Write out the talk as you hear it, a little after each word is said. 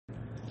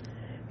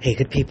Hey,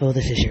 good people,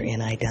 this is your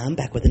N.I. Dom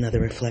back with another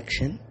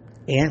reflection.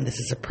 And this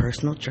is a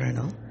personal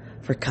journal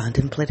for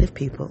contemplative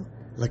people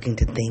looking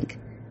to think,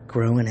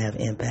 grow, and have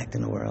impact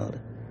in the world.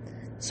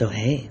 So,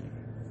 hey,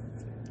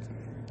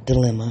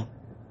 dilemma.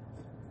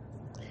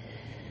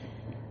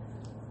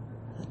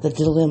 The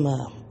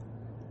dilemma,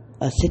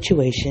 a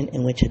situation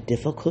in which a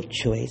difficult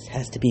choice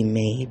has to be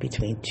made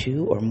between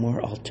two or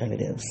more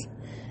alternatives,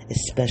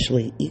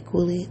 especially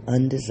equally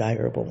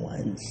undesirable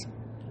ones.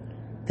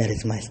 That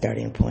is my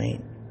starting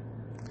point.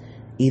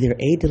 Either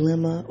a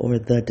dilemma or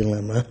the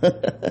dilemma.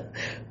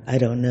 I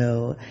don't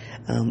know.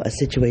 A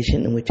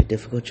situation in which a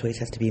difficult choice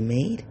has to be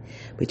made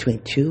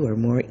between two or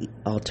more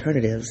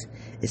alternatives,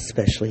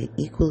 especially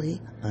equally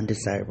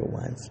undesirable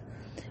ones.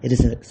 It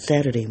is a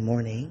Saturday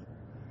morning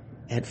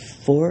at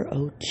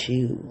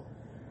 4:02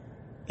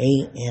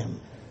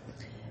 a.m.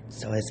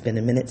 So it's been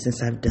a minute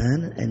since I've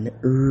done an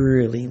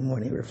early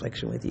morning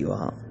reflection with you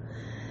all.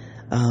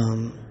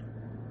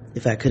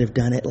 If I could have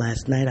done it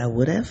last night, I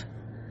would have.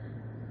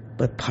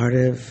 But part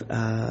of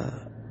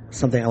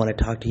something I want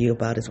to talk to you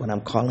about is what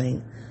I'm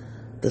calling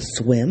the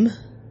swim.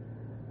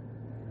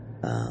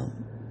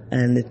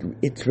 And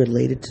it's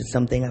related to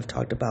something I've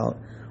talked about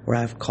where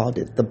I've called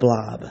it the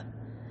blob.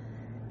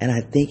 And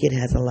I think it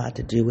has a lot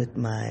to do with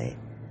my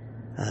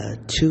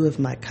two of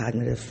my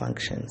cognitive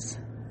functions.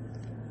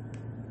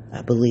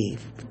 I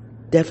believe.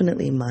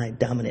 Definitely my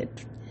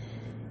dominant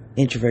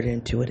introverted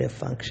intuitive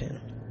function.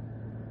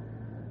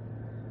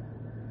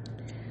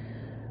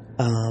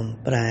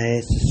 But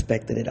I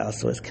suspect that it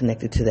also is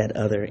connected to that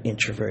other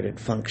introverted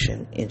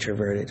function,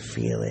 introverted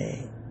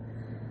feeling.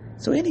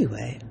 So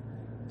anyway,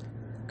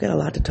 got a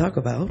lot to talk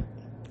about.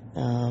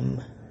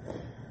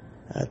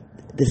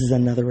 This is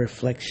another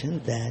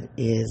reflection that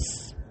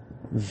is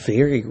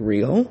very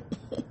real.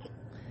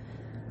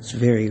 It's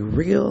very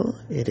real.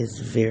 It is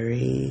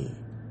very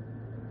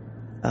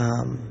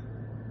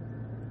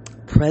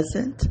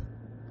present.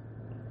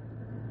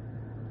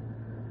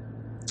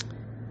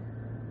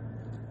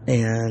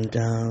 And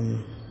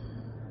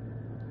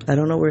I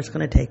don't know where it's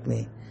going to take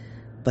me,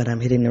 but I'm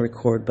hitting the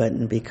record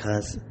button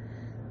because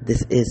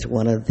this is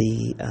one of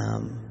the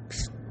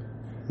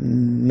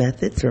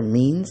methods or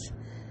means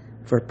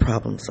for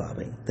problem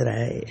solving that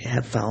I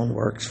have found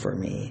works for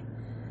me.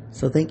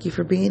 So thank you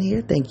for being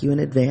here. Thank you in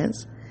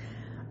advance.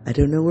 I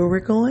don't know where we're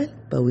going,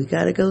 but we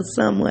got to go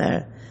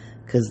somewhere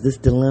because this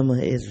dilemma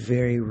is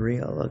very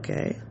real,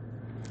 okay?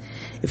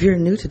 If you're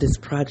new to this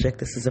project,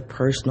 this is a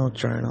personal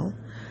journal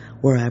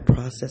where I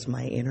process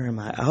my inner and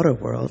my outer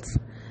worlds.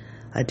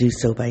 I do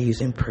so by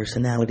using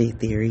personality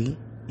theory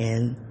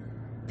and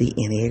the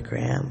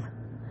Enneagram.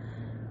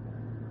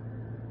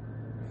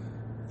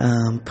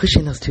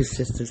 Pushing those two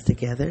systems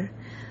together,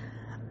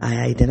 I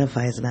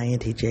identify as an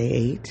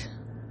INTJ8.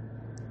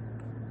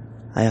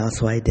 I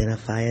also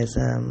identify as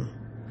an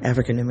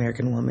African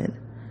American woman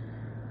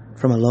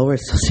from a lower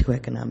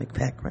socioeconomic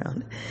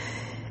background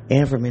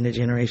and from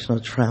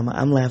intergenerational trauma.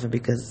 I'm laughing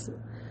because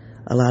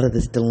a lot of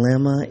this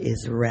dilemma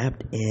is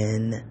wrapped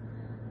in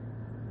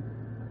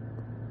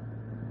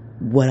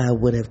what I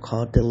would have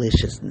called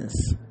deliciousness.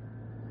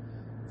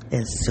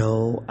 And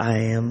so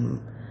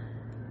I'm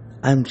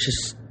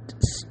just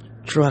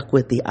struck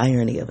with the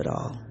irony of it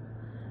all.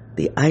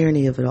 The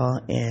irony of it all,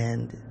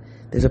 and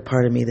there's a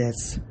part of me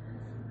that's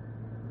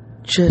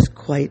just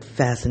quite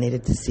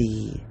fascinated to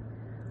see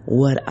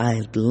what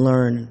I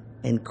learn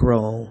and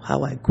grow,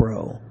 how I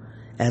grow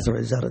as a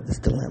result of this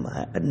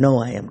dilemma. I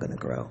know I am going to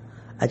grow.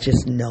 I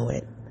just know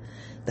it.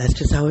 That's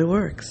just how it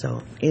works.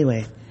 So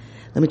anyway,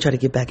 let me try to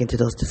get back into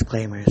those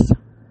disclaimers.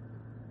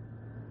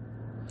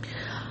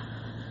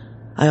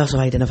 I also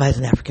identify as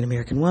an African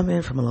American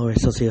woman from a lower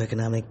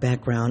socioeconomic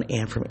background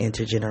and from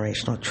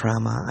intergenerational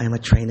trauma. I am a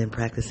trained and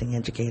practicing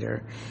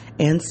educator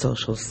and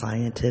social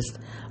scientist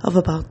of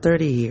about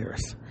 30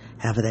 years.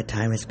 Half of that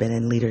time has been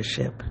in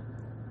leadership.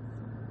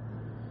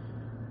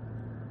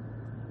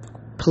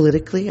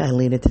 Politically, I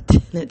lean into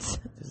tenets.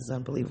 This is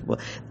unbelievable.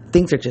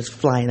 Things are just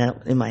flying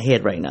out in my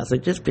head right now, so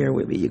just bear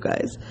with me, you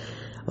guys.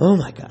 Oh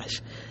my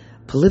gosh.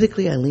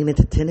 Politically, I lean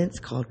into tenets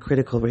called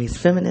critical race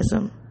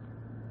feminism,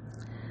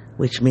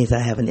 which means I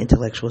have an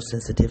intellectual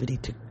sensitivity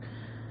to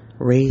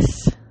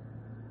race,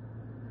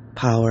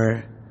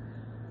 power.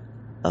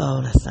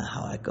 Oh, that's not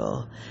how I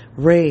go.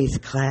 Race,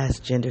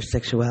 class, gender,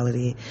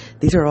 sexuality.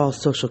 These are all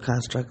social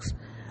constructs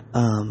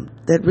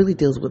that really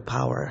deal with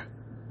power.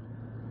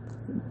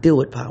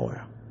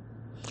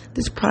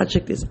 This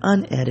project is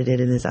unedited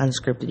and is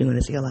unscripted. You're going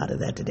to see a lot of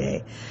that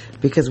today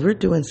because we're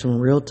doing some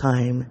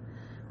real-time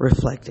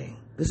reflecting.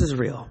 This is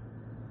real.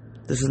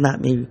 This is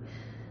not me.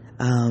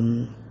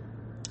 I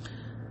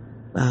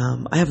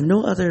have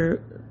no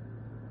other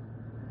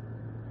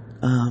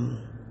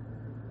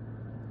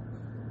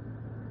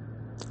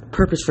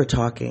purpose for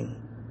talking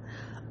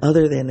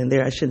other than, and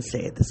there I shouldn't say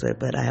it this way,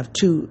 but I have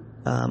two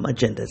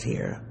agendas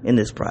here in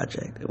this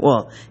project.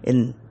 Well,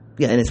 in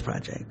this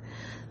project.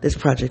 This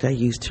project I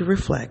use to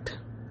reflect.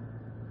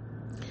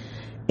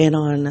 And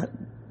on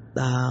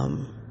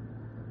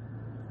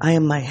I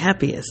am my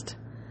happiest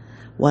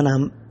when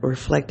I'm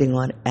reflecting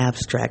on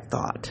abstract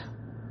thought,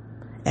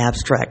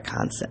 abstract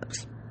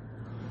concepts.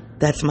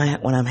 That's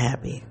when I'm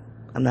happy.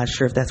 I'm not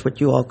sure if that's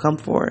what you all come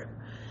for,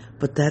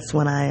 but that's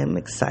when I am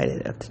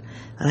excited.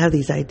 I have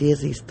these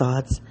ideas, these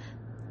thoughts,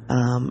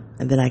 and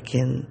then I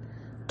can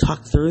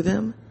talk through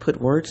them, put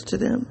words to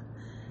them,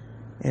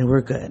 and we're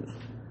good.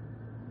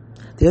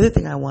 The other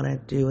thing I want to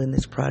do in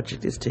this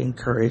project is to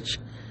encourage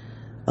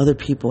other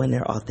people in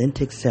their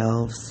authentic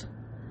selves,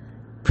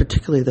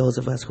 particularly those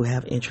of us who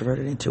have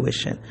introverted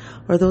intuition,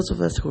 or those of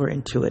us who are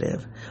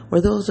intuitive,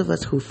 or those of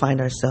us who find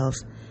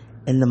ourselves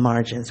in the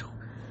margins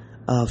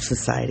of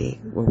society,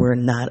 where we're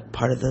not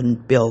part of the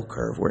bell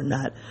curve, we're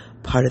not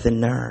part of the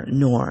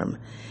norm.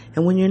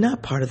 And when you're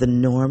not part of the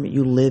norm,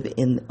 you live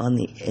in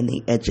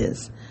the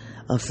edges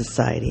of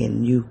society,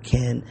 and you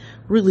can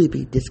really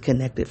be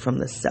disconnected from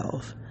the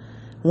self.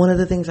 One of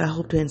the things I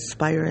hope to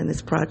inspire in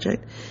this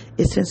project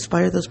is to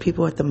inspire those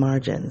people at the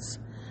margins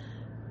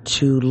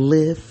to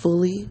live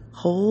fully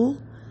whole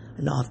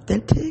and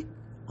authentic,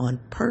 on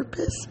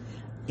purpose,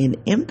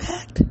 in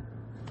impact.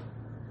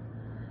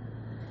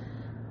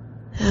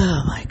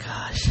 Oh my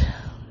gosh.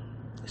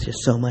 It's just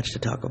so much to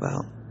talk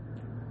about.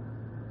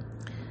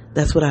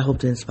 That's what I hope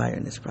to inspire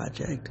in this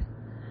project.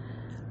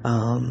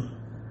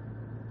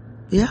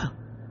 Yeah.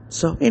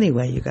 So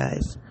anyway, you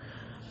guys,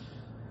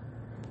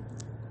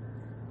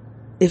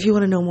 if you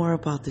want to know more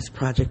about this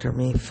project or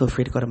me, feel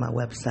free to go to my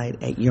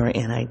website at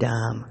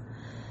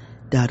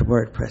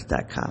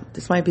youranidom.wordpress.com.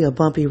 This might be a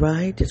bumpy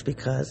ride just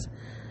because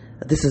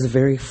this is a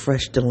very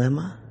fresh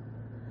dilemma.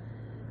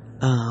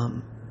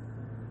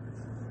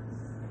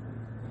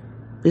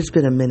 It's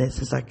been a minute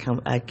since I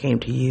came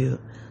to you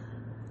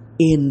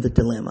in the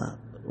dilemma,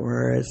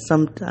 whereas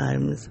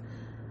sometimes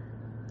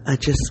I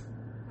just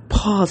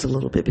pause a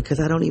little bit because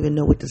I don't even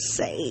know what to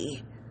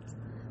say.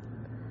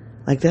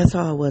 Like, that's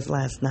how I was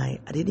last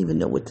night. I didn't even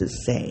know what to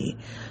say.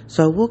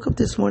 So I woke up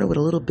this morning with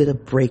a little bit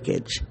of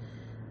breakage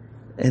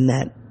in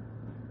that,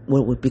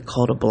 what would be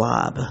called a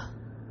blob.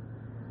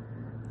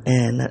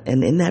 And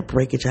in that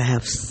breakage, I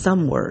have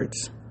some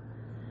words.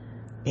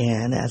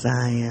 And as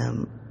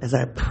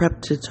I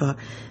prep to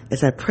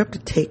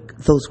take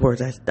those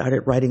words, I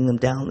started writing them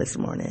down this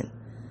morning.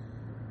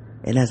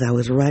 And as I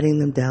was writing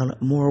them down,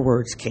 more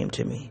words came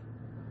to me.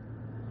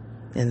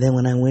 And then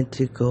when I went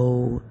to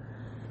go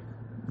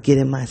get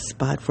in my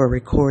spot for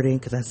recording,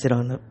 because I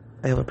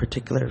have a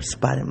particular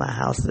spot in my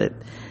house that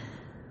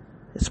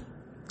is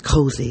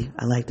cozy,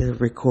 I like to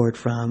record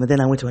from. And then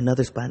I went to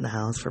another spot in the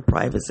house for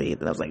privacy.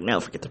 Then I was like, no,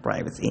 forget the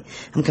privacy.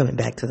 I'm coming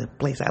back to the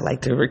place I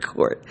like to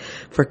record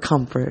for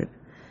comfort.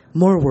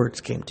 More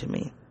words came to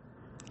me.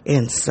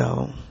 And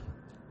so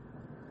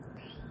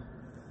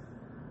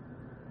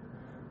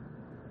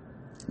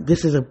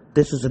this is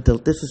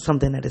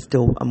something that is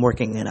still, I'm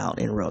working it out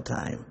in real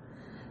time.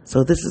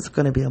 So this is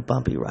going to be a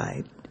bumpy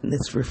ride in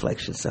this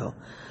reflection. So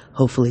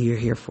hopefully you're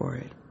here for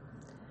it.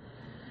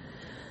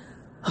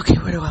 Okay,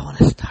 where do I want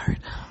to start?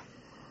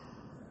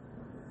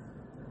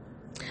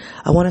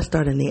 I want to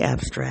start in the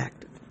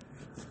abstract.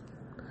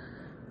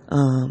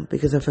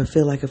 Because if I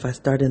feel like if I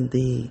start in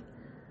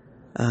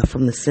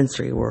from the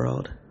sensory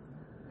world,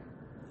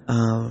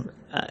 I'm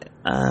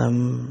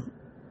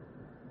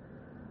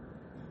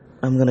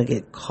going to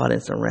get caught in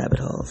some rabbit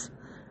holes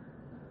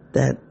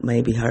that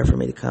may be hard for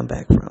me to come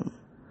back from.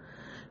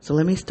 So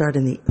let me start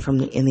in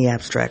the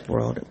abstract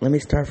world. Let me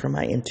start from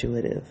my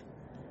intuitive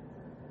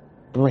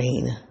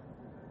brain.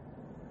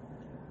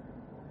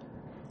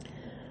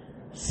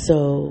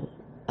 So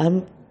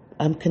I'm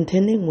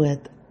contending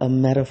with a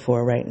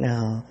metaphor right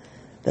now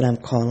that I'm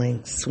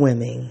calling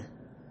swimming.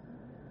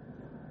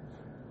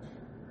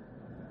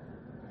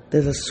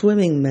 There's a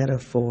swimming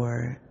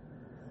metaphor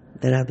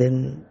that I've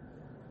been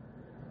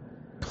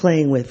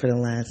playing with for the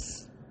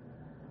last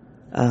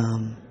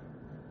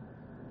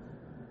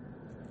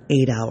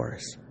 8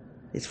 hours.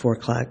 It's 4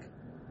 o'clock.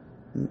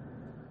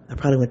 I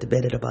probably went to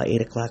bed at about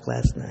 8 o'clock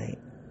last night.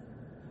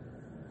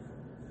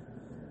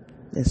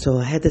 And so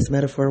I had this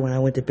metaphor when I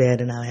went to bed,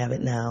 and I have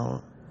it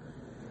now.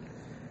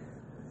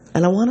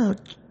 And I want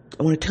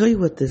to tell you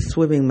what this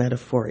swimming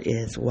metaphor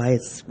is, why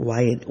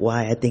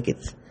I think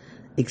it's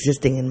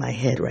existing in my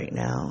head right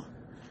now.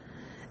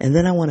 And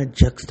then I want to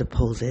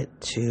juxtapose it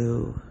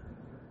to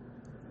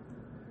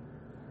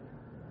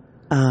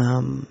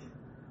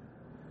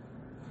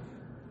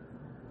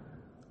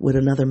with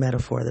another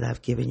metaphor that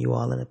I've given you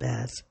all in the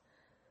past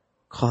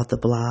called the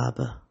blob.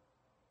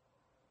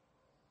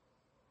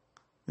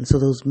 And so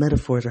those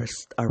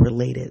metaphors are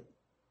related.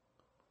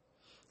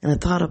 And I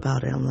thought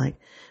about it. I'm like,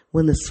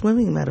 when the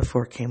swimming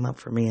metaphor came up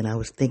for me and I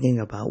was thinking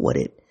about what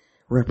it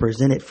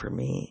represented for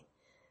me,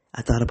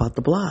 I thought about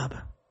the blob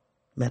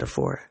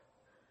metaphor.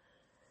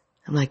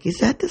 I'm like, is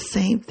that the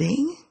same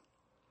thing?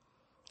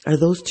 Are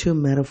those two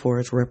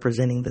metaphors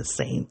representing the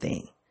same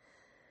thing?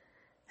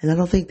 And I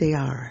don't think they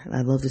are. And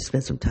I'd love to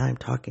spend some time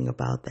talking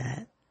about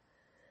that.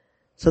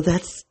 So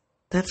that's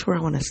where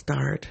I want to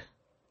start.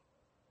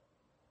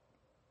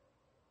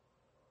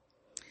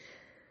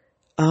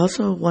 I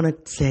also want to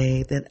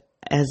say that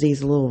as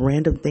these little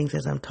random things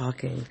as I'm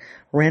talking,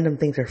 random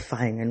things are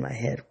firing in my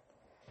head.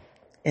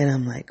 And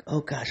I'm like,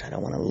 oh gosh, I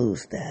don't want to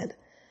lose that.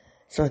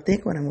 So I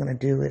think what I'm going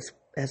to do is,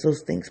 as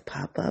those things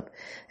pop up,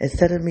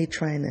 instead of me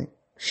trying to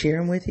share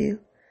them with you,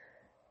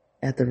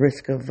 at the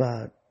risk of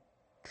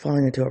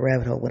falling into a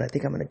rabbit hole, what I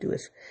think I'm going to do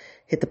is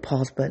hit the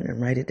pause button and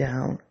write it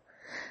down.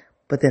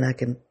 But then I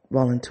can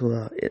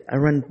I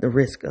run the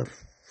risk of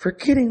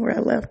forgetting where I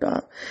left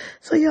off.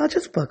 So y'all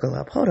just buckle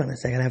up. Hold on a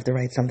second. I have to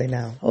write something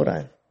down. Hold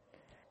on.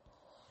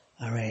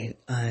 All right.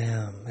 I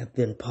have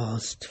been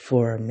paused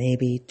for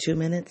maybe 2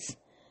 minutes.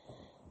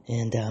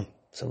 And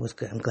so it was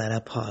good. I'm glad I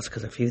paused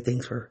because a few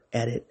things were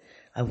added.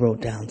 I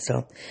wrote down.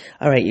 So,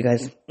 all right, you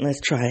guys,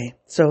 let's try.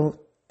 So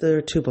there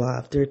are two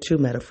blobs. There are two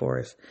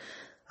metaphors.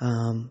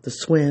 The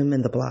swim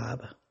and the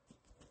blob.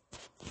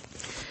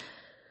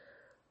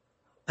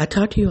 I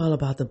talked to you all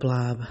about the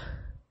blob,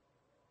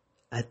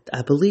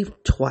 I believe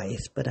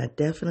twice, but I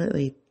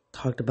definitely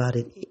talked about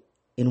it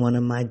in one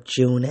of my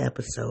June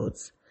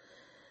episodes.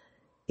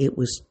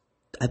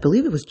 I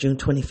believe it was June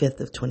 25th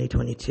of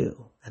 2022.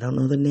 I don't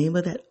know the name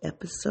of that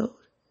episode.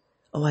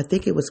 Oh, I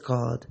think it was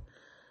called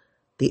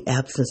The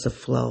Absence of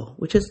Flow,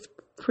 which is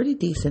pretty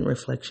decent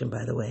reflection,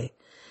 by the way.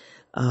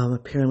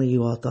 Apparently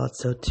you all thought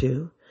so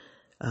too.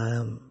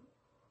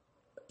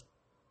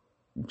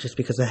 Just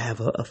because I have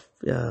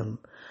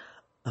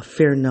a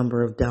fair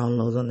number of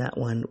downloads on that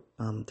one.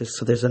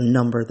 There's a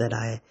number that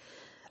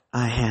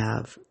I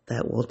have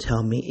that will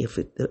tell me if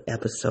the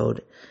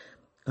episode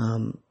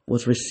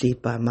was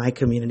received by my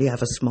community. I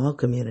have a small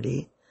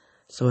community,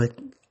 so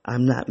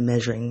I'm not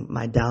measuring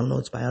my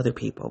downloads by other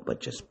people,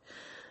 but just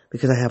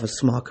because I have a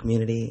small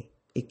community,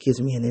 it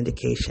gives me an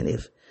indication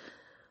if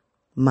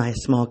my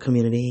small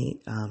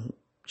community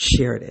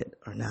shared it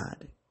or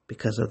not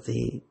because of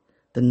the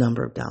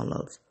number of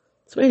downloads.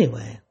 So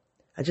anyway,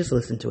 I just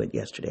listened to it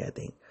yesterday, I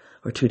think,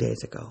 or 2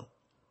 days ago.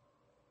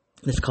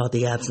 It's called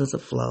The Absence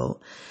of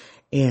Flow.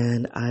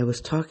 And I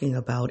was talking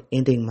about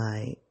ending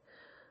my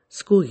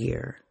school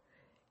year.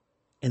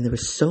 And there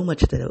was so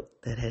much that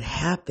had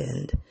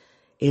happened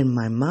in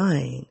my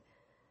mind.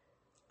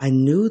 I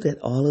knew that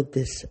all of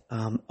this,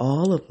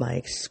 all of my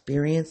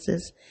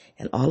experiences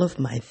and all of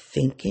my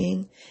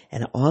thinking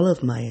and all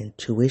of my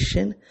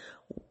intuition,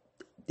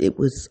 it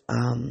was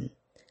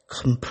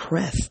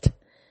compressed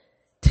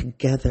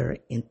together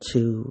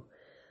into,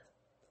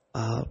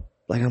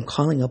 like I'm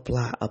calling a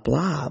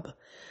blob.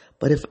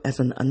 But if as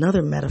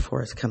another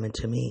metaphor is coming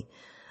to me,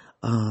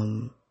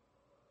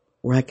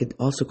 where I could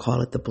also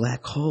call it the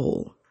black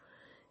hole.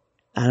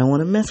 I don't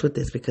want to mess with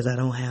this because I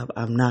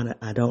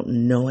don't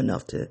know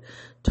enough to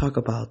talk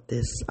about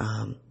this,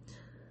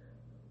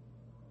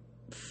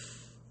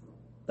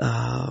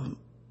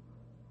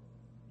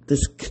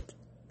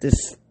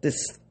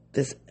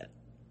 this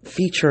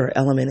feature or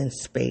element in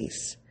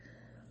space.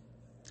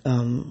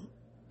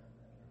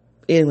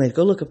 Anyway,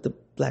 go look up the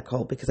black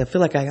hole because I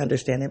feel like I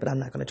understand it, but I'm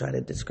not going to try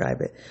to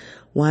describe it.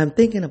 Why I'm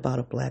thinking about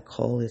a black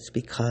hole is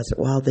because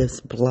while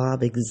this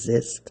blob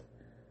exists,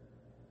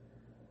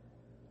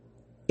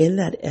 in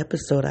that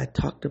episode I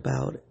talked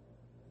about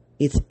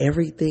it's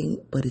everything,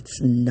 but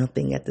it's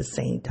nothing at the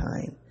same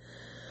time.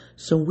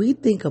 So we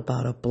think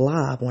about a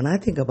blob. When I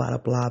think about a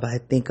blob, I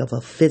think of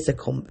a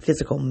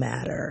physical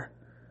matter.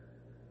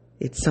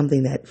 It's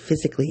something that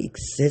physically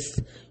exists.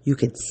 You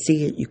can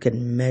see it. You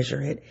can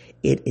measure it.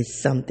 It is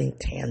something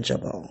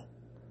tangible.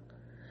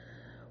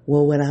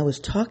 Well, when I was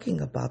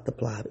talking about the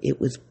blob, it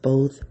was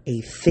both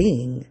a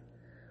thing,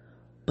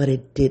 but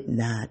it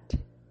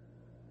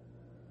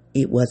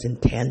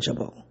wasn't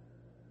tangible.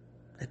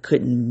 I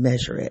couldn't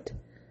measure it,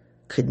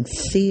 couldn't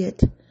see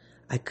it,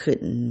 I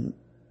couldn't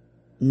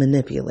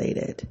manipulate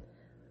it,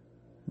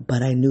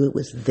 but I knew it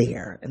was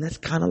there. And that's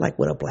kind of like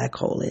what a black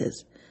hole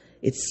is.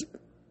 It's,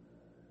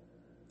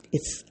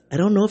 I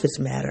don't know if it's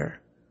matter.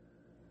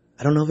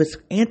 I don't know if it's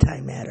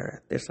antimatter.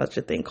 There's such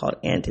a thing called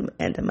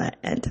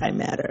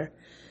antimatter.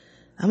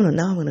 I'm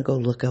going to go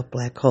look up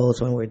black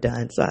holes when we're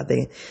done. So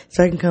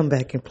I can come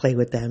back and play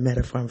with that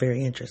metaphor. I'm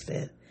very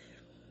interested.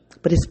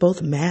 But it's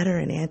both matter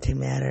and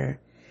antimatter.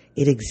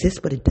 It exists,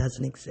 but it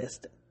doesn't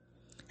exist.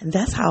 And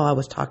that's how I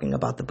was talking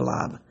about the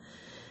blob.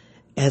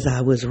 As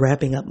I was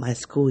wrapping up my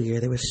school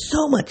year, there was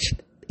so much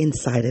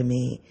inside of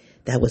me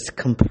that was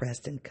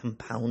compressed and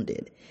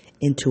compounded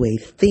into a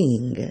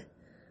thing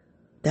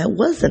that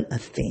wasn't a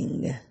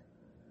thing.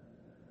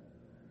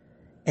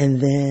 And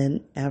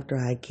then after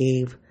I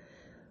gave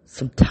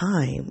some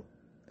time,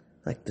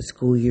 like the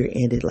school year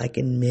ended like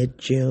in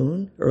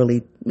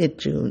early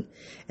mid-June.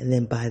 And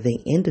then by the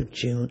end of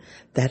June,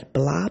 that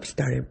blob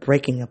started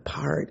breaking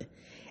apart.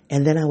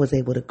 And then I was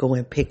able to go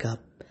and pick up.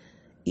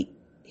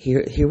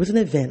 Here was an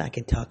event I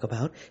could talk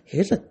about.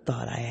 Here's a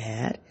thought I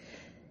had.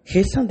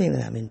 Here's something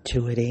that I'm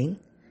intuiting.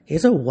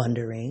 Here's a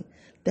wondering.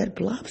 That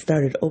blob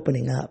started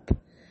opening up.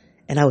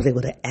 And I was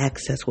able to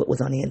access what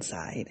was on the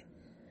inside.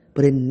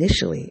 But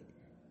initially,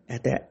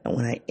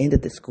 when I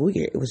ended the school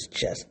year, it was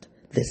just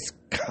this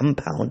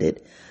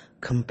compounded,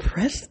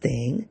 compressed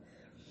thing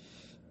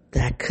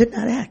that I could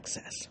not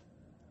access.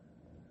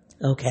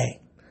 Okay,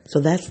 So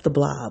that's the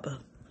blob.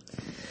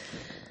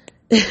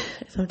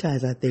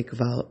 Sometimes I think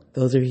about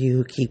those of you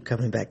who keep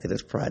coming back to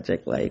this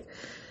project, like,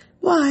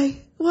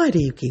 why? Why do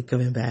you keep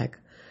coming back?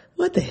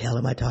 What the hell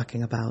am I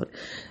talking about?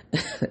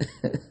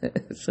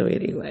 So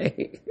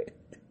anyway,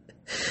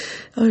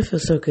 oh, it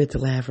feels so good to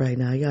laugh right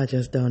now. Y'all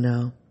just don't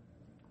know.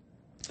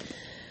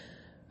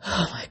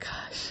 Oh my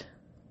gosh.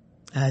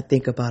 I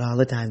think about all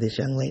the time this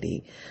young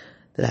lady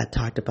that I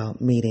talked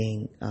about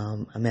meeting.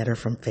 I met her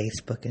from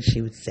Facebook, and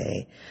she would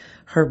say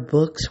her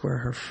books were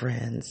her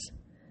friends.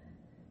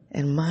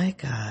 And my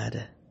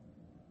God,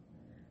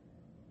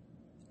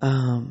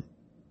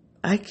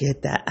 I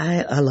get that.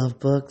 I love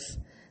books.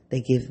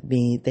 They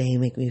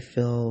make me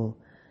feel,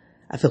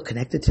 I feel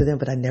connected to them,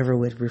 but I never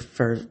would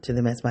refer to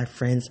them as my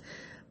friends.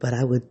 But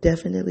I would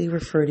definitely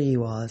refer to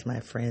you all as my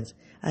friends.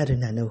 I do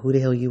not know who the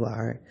hell you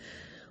are,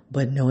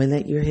 but knowing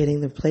that you're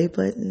hitting the play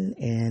button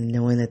and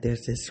knowing that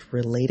there's this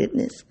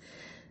relatedness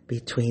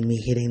between me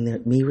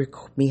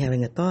me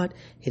having a thought,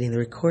 hitting the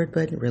record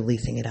button,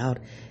 releasing it out,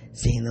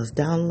 seeing those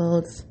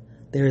downloads,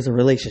 there is a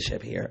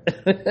relationship here.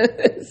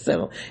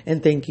 So,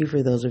 and thank you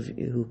for those of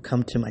you who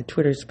come to my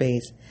Twitter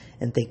space,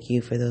 and thank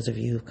you for those of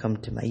you who come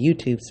to my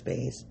YouTube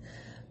space.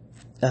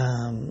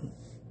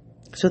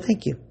 So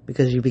thank you,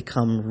 because you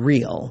become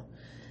real.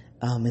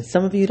 And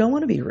some of you don't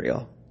want to be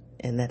real,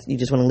 and you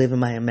just want to live in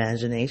my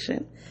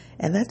imagination,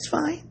 and that's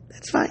fine.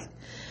 That's fine.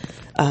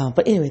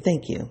 But anyway,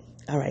 thank you.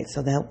 All right,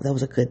 so that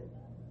was a good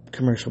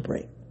commercial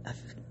break.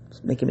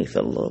 It's making me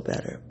feel a little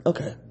better.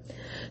 Okay,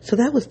 so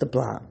that was the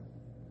blob.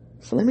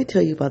 So let me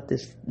tell you about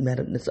this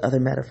other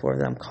metaphor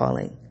that I'm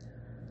calling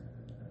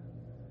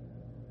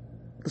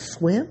the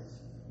swim.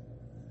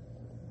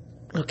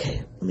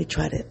 Okay, let me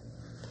try to.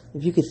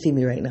 If you could see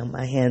me right now,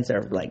 my hands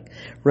are like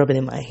rubbing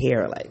in my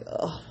hair, like,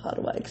 oh, how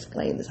do I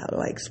explain this? How do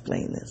I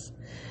explain this?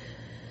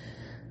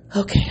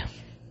 Okay.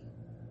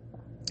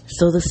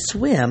 So the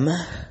swim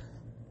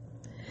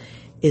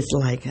is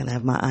like, and I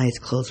have my eyes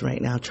closed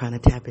right now trying to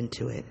tap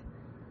into it.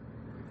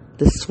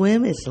 The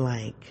swim is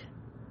like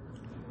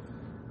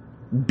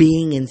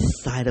being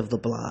inside of the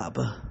blob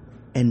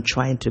and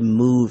trying to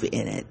move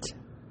in it,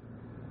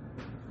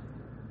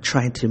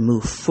 trying to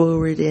move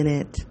forward in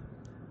it,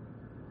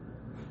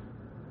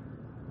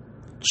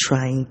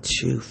 trying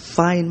to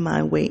find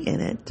my way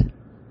in it,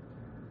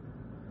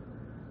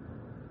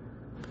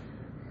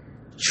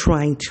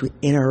 trying to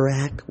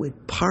interact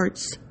with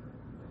parts.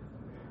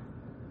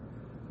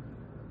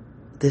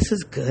 This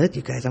is good,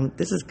 you guys.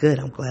 This is good.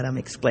 I'm glad I'm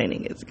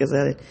explaining it, because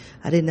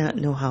I did not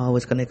know how I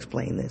was going to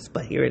explain this,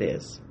 but here it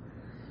is.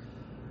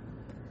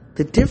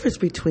 The difference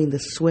between the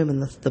swim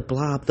and the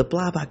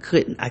blob I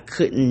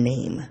couldn't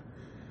name.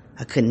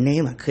 I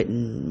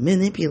couldn't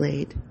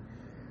manipulate.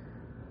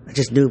 I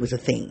just knew it was a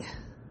thing.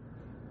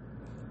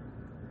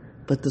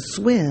 But the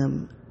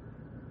swim,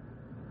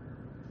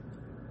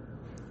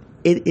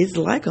 it is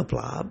like a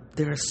blob.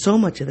 There is so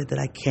much of it that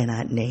I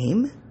cannot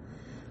name.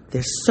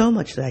 There's so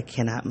much that I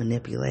cannot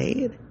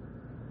manipulate.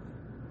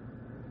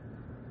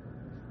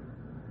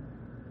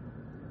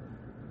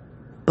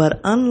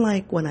 But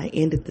unlike when I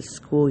ended the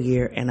school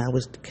year and I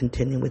was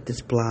continuing with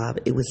this blob,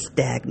 it was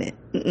stagnant.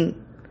 It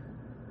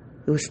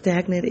was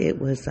stagnant. It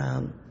was,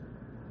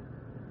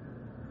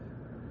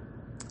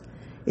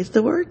 is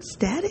the word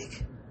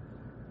static?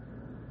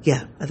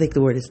 Yeah, I think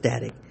the word is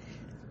static.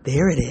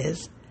 There it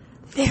is.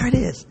 There it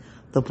is.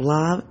 The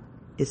blob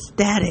is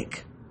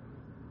static.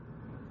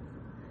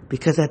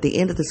 Because at the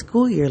end of the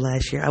school year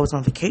last year, I was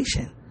on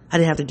vacation. I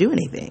didn't have to do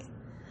anything.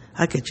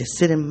 I could just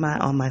sit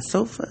on my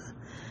sofa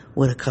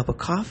with a cup of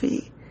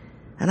coffee,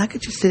 and I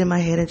could just sit in my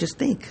head and just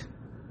think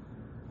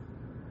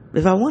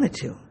if I wanted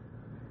to.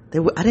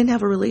 I didn't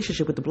have a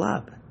relationship with the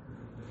blob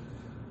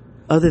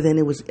other than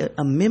it was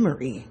a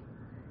memory,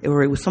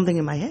 or it was something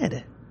in my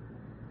head.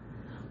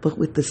 But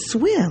with the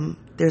swim,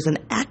 there's an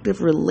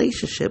active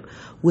relationship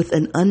with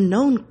an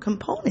unknown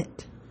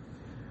component.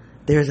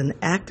 There's an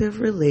active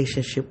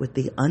relationship with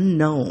the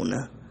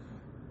unknown.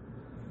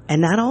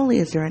 And not only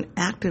is there an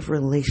active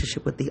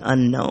relationship with the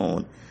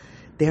unknown,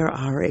 there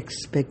are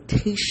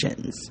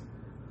expectations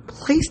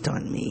placed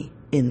on me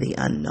in the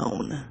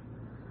unknown.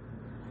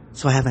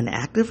 So I have an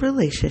active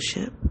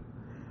relationship.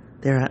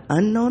 There are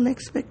unknown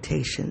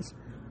expectations,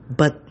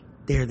 but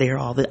they're there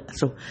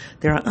so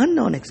there are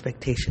unknown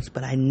expectations,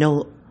 but I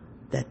know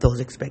that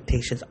those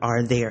expectations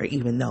are there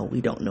even though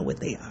we don't know what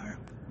they are.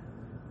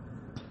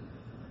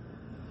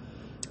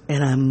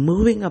 And I'm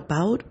moving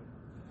about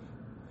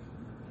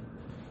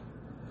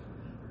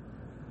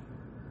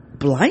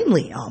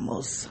blindly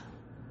almost.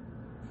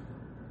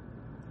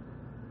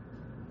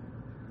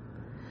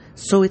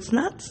 So it's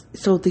not,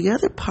 so the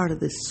other part of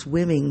this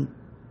swimming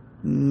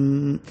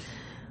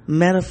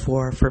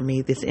metaphor for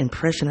me, this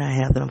impression I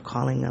have that I'm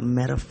calling a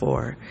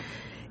metaphor,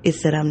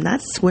 is that I'm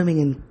not swimming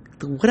in,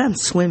 what I'm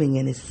swimming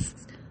in is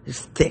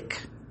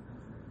thick,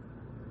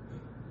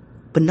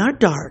 but not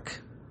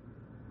dark.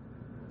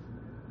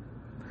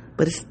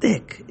 But it's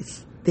thick,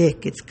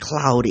 it's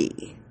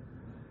cloudy.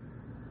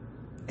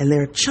 And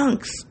there are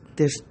chunks,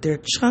 there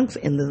are chunks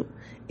in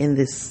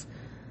this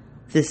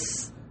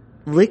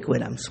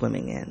liquid I'm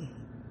swimming in.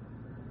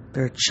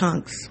 There are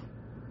chunks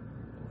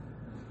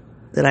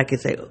that I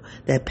could say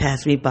that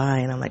pass me by,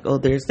 and I'm like, oh,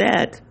 there's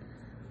that.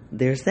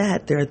 There's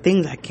that. There are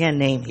things I can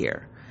name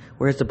here.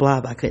 Whereas the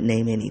blob, I couldn't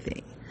name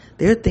anything.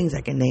 There are things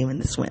I can name in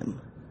the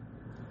swim.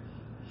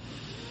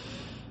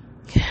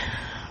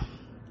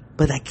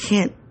 But I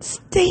can't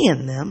stay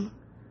in them.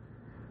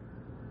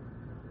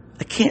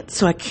 I can't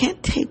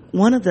take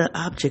one of the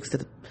objects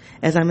that,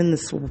 as I'm in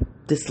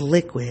this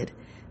liquid,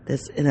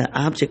 and an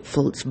object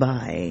floats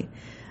by,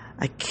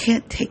 I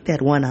can't take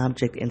that one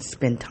object and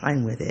spend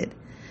time with it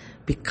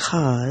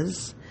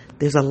because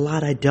there's a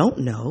lot I don't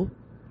know,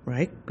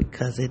 right?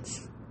 Because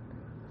it's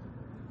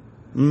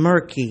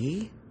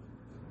murky.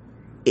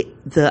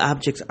 The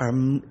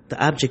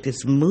object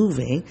is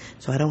moving,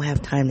 so I don't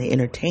have time to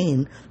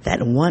entertain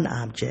that one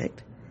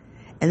object.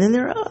 And then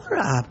there are other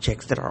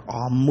objects that are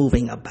all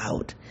moving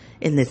about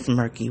in this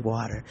murky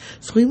water.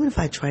 So even if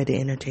I try to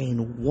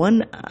entertain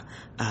one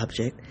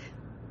object,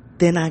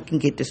 then I can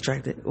get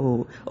distracted.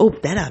 Oh,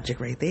 that object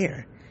right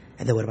there.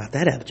 And then what about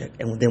that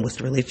object? And then what's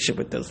the relationship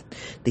with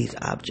these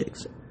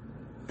objects?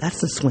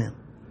 That's the swim.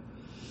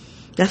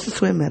 That's the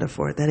swim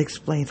metaphor. That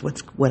explains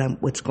what's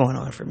going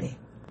on for me.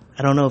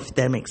 I don't know if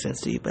that makes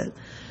sense to you, but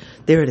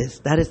there it is.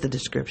 That is the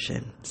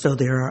description. So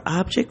there are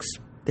objects.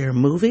 They're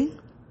moving.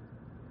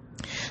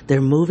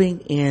 They're moving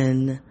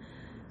in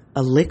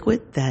a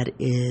liquid that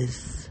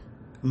is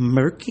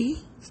murky.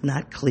 It's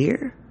not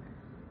clear.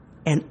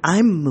 And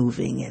I'm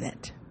moving in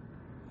it.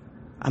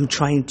 I'm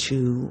trying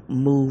to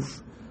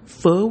move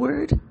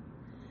forward,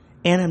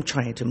 and I'm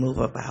trying to move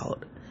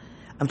about.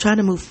 I'm trying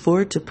to move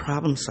forward to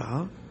problem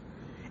solve,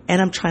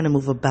 and I'm trying to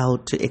move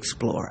about to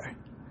explore.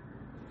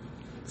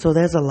 So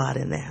there's a lot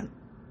in that.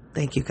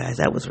 Thank you, guys.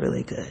 That was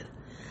really good.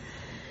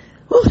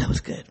 Oh, that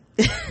was good.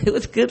 It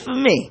was good for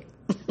me.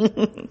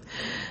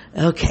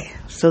 Okay,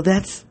 so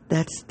that's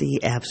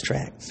the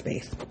abstract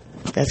space.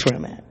 That's where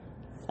I'm at.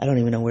 I don't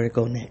even know where to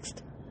go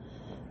next.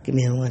 Give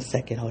me 1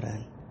 second. Hold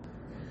on.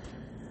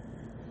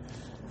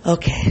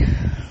 Okay.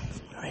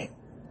 All right.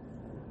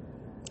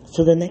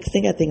 So the next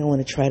thing I think I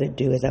want to try to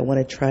do is I want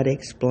to try to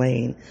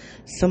explain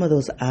some of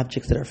those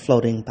objects that are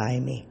floating by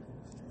me.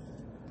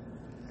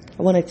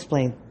 I want to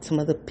explain some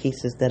of the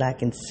pieces that I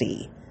can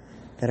see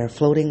that are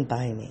floating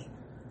by me,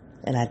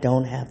 and I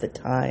don't have the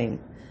time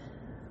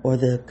or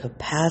the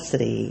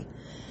capacity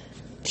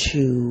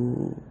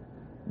to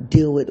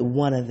deal with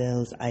one of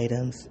those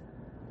items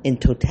in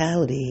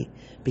totality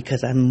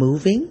because I'm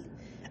moving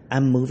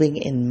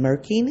in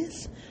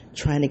murkiness,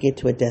 trying to get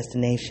to a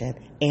destination,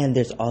 and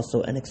there's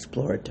also an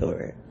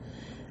explorative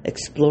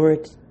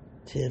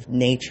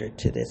nature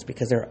to this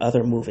because there are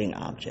other moving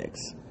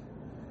objects.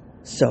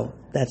 So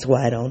that's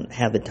why I don't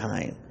have the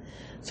time.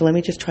 So let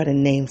me just try to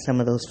name some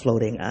of those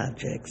floating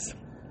objects.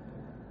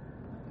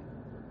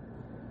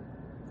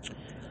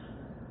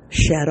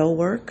 Shadow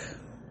work,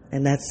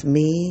 and that's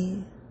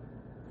me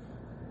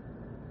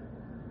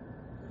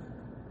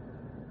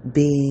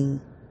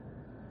being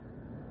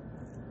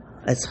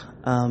as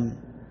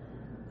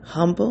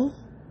humble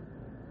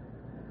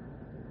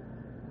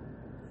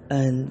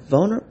and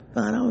vulnerable.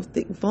 I don't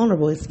think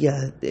vulnerable is,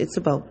 it's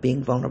about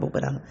being vulnerable,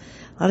 but a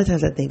lot of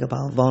times I think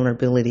about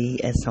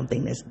vulnerability as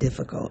something that's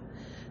difficult.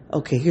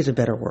 Okay, here's a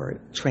better word,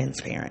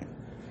 transparent.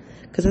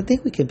 Because I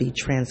think we can be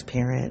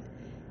transparent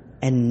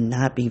and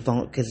not be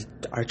vulnerable, because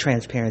our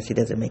transparency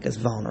doesn't make us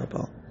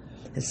vulnerable.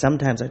 And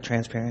sometimes our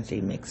transparency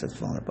makes us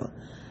vulnerable.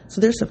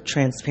 So there's some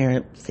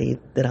transparency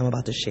that I'm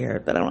about to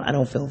share that I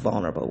don't feel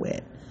vulnerable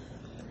with.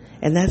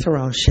 And that's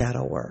around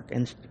shadow work.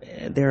 And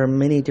there are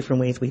many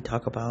different ways we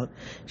talk about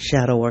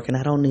shadow work. And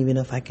I don't even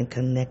know if I can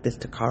connect this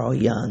to Carl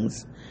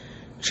Jung's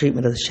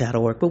treatment of the shadow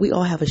work. But we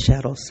all have a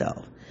shadow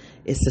self.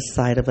 It's the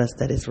side of us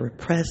that is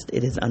repressed.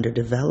 It is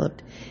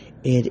underdeveloped.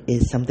 It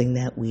is something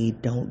that we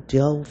don't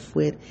deal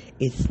with.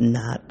 It's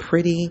not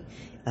pretty.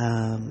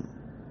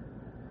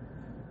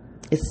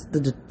 It's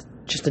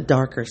just the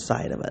darker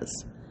side of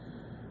us.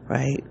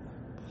 Right?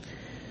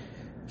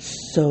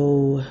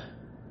 So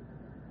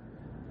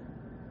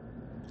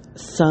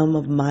some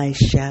of my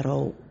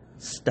shadow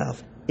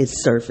stuff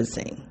is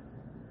surfacing.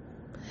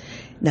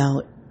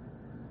 Now,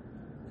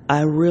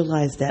 I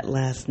realized that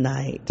last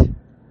night,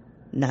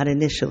 not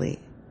initially.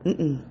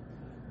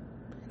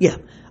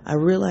 I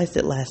realized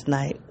it last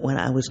night when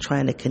I was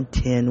trying to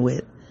contend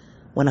with,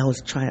 when I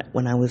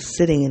was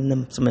sitting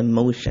in some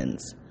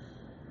emotions.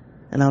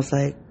 And I was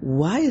like,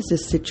 why is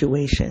this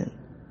situation?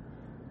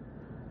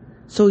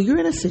 So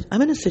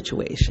I'm in a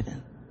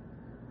situation.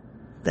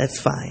 That's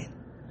fine.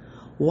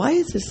 Why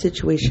is this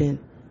situation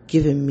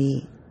giving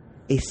me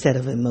a set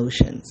of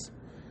emotions?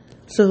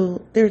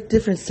 So there are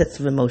different sets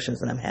of emotions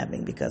that I'm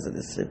having because of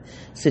this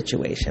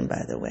situation,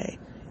 by the way.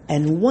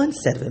 And one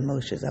set of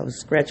emotions, I was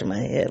scratching my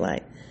head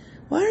like,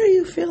 why are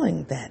you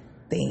feeling that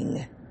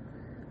thing?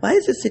 Why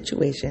is the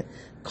situation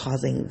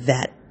causing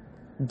that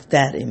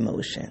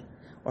emotion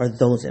or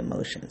those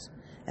emotions?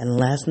 And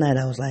last night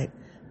I was like,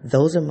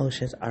 those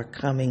emotions are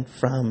coming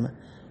from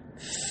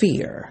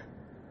fear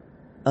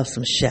of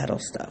some shadow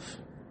stuff.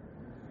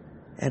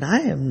 And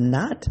I am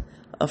not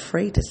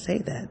afraid to say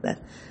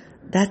that.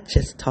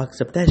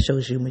 That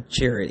shows you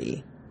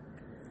maturity.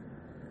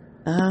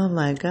 Oh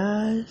my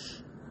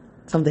gosh.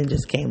 Something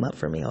just came up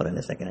for me. Hold on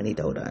a second. I need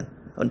to hold on.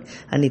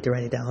 I need to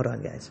write it down. Hold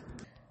on, guys.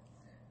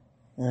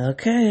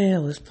 Okay, I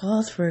was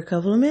paused for a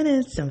couple of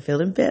minutes. I'm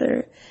feeling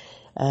better.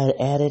 I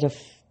added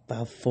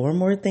about 4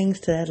 more things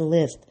to that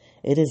list.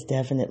 It is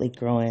definitely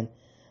growing.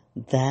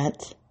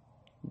 That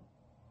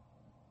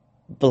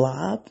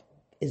blob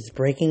is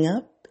breaking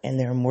up, and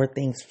there are more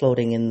things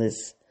floating in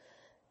this.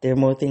 There are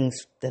more things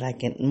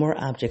more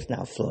objects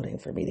now floating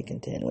for me to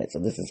contend with. So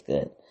this is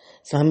good.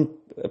 So I'm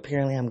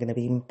going to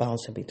be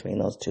bouncing between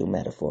those two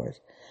metaphors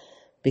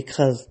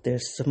because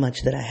there's so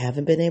much that I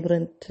haven't been able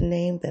to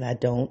name that I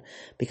don't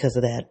because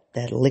of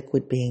that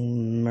liquid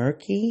being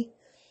murky.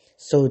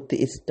 So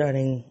it's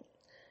starting,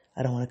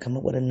 I don't want to come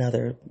up with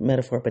another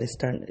metaphor, but it's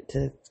starting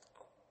to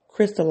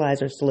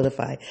crystallize or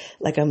solidify.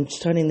 Like I'm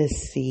starting to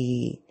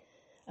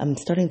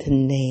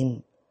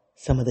name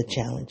some of the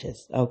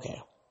challenges.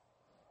 Okay.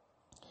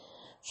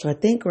 So I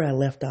think where I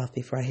left off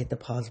before I hit the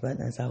pause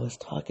button as I was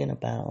talking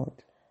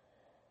about,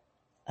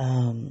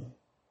 oh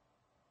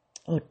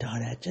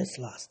darn, I just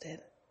lost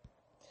it.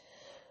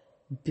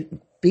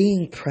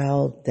 Being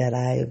proud that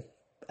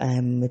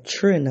I'm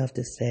mature enough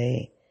to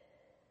say,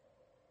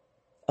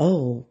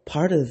 oh,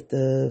 part of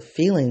the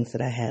feelings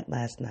that I had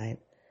last night,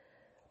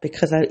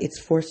 because it's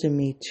forcing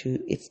me to,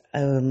 it's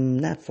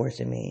not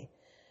forcing me.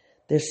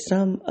 There's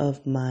some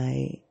of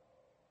my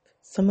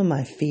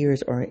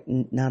fears, or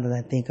now that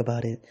I think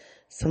about it,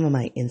 some of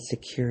my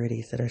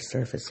insecurities that are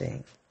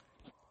surfacing.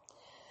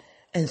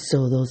 And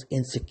so those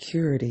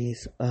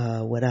insecurities,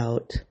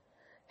 without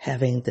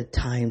having the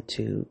time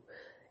to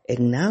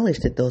acknowledge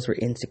that those were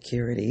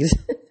insecurities,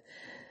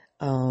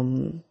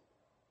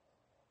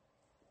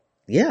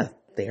 yeah,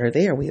 they are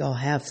there. We all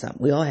have some.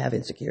 We all have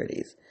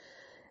insecurities.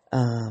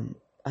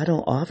 I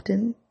don't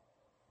often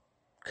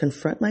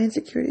confront my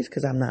insecurities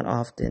because I'm not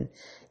often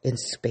in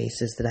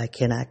spaces that I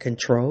cannot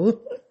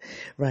control,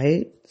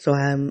 right? So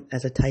I'm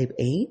as a type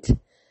 8,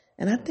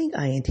 and I think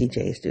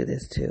INTJs do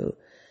this too.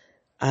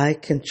 I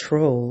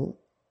control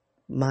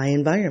my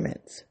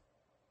environments,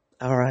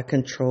 or I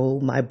control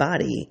my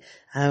body.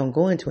 I don't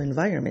go into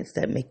environments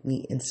that make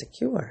me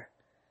insecure.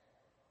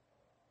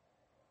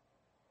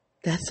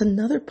 That's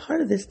another part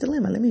of this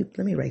dilemma. Let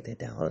me write that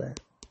down. Hold on.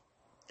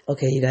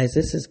 Okay, you guys,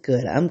 this is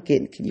good.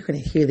 You're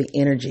going to hear the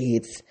energy.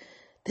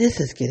 This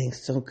is getting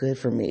so good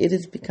for me. It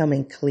is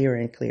becoming clearer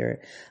and clearer.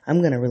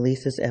 I'm going to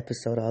release this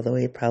episode, although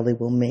it probably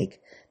will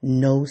make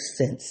no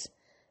sense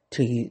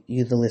to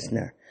you the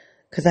listener,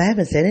 because I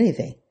haven't said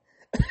anything.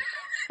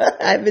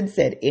 I haven't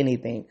said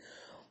anything,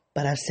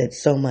 but I've said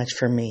so much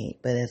for me.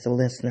 But as a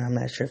listener, I'm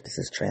not sure if this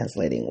is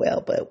translating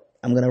well, but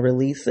I'm going to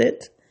release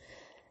it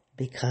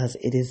because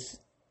it is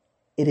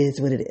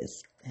what it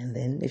is. And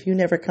then if you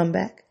never come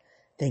back,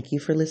 thank you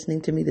for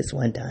listening to me this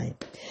one time.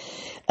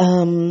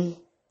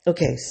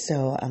 Okay,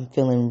 so I'm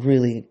starting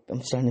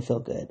to feel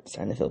good. I'm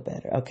starting to feel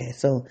better. Okay,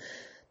 so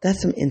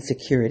that's some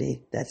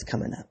insecurity that's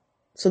coming up.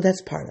 So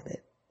that's part of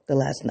it. The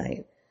last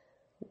night,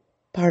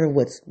 part of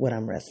what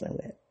I'm wrestling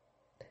with.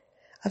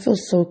 I feel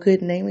so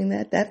good naming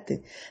that.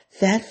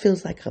 That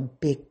feels like a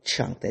big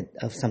chunk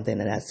of something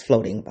that's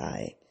floating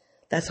by.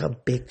 That's a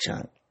big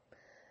chunk.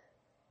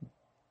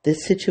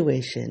 This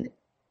situation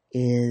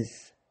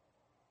is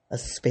a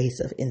space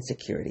of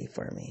insecurity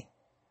for me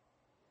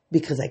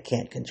because I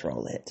can't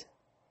control it.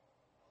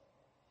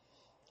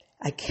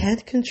 I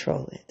can't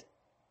control it.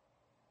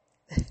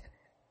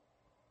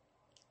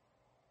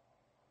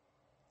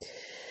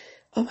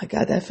 Oh my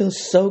God, that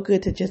feels so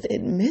good to just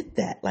admit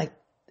that. Like,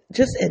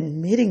 just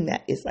admitting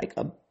that is like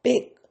a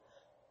big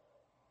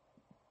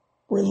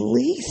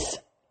release,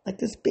 like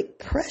this big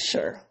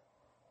pressure.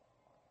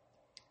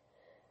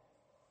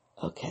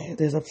 Okay,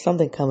 there's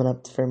something coming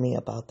up for me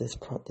about this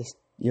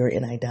Your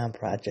NIDOM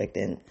project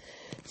and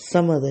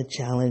some of the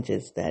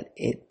challenges that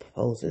it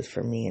poses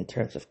for me in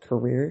terms of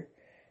career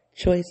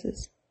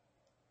choices.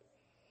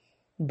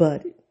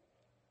 But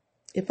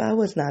if I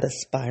was not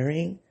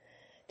aspiring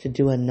to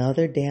do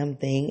another damn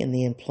thing in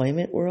the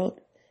employment world,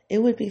 it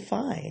would be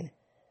fine.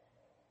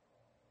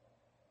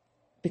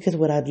 Because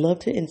what I'd love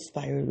to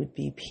inspire would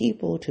be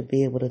people to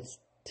be able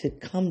to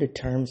come to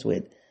terms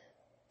with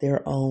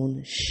their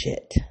own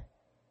shit.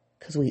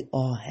 Because we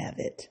all have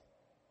it.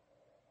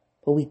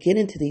 But we get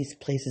into these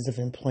places of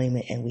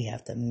employment and we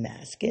have to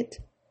mask it.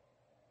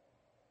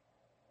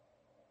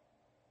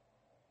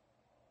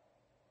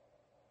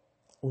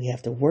 We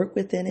have to work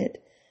within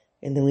it,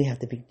 and then we have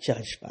to be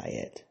judged by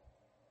it.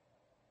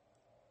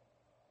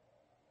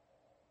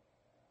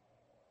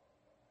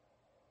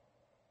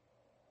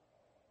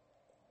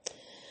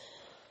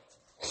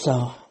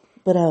 So,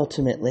 but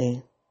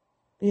ultimately,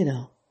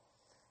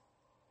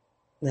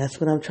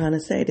 that's what I'm trying to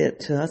say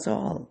to us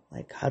all.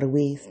 Like, how do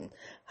we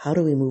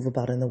move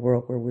about in the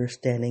world where we're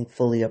standing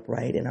fully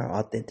upright in our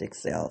authentic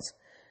selves?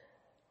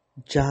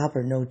 Job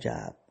or no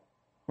job,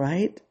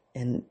 right?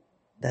 And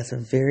that's a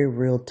very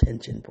real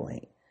tension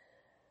point.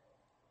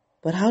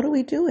 But how do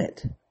we do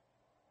it?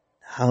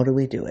 How do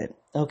we do it?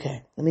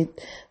 Okay,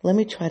 let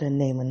me try to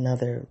name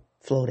another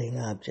floating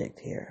object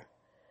here.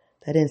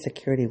 That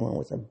insecurity one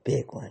was a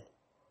big one.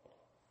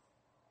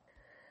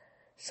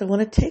 So I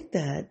want to take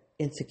that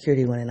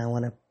insecurity one and I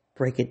want to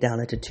break it down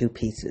into two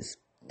pieces,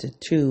 to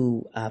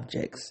two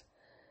objects.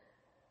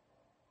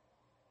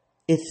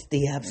 It's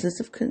the absence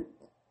of,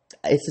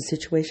 it's a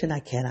situation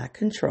I cannot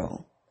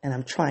control, and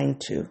I'm trying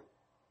to.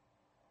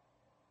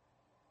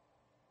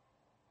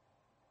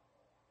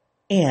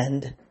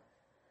 And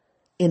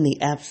in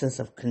the absence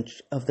of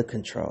the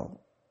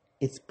control,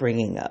 it's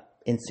bringing up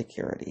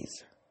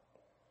insecurities.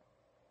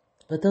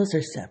 But those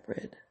are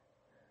separate.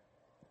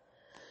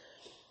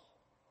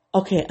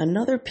 Okay,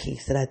 another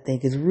piece that I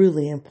think is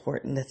really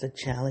important that's a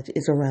challenge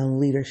is around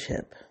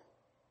leadership.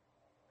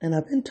 And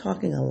I've been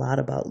talking a lot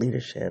about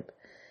leadership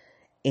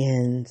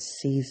in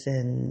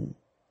season,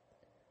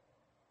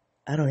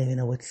 I don't even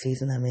know what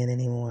season I'm in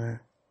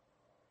anymore.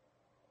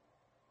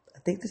 I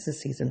think this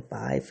is season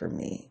 5 for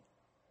me.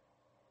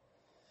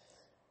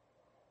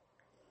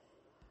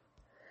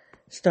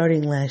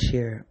 Starting last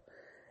year,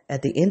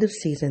 at the end of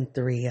season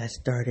 3, I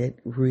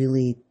started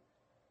really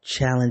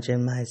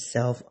challenging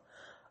myself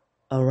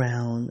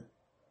around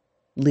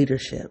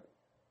leadership,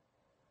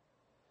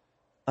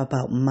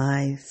 about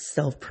my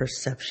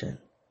self-perception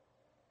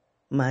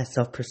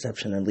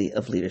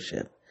of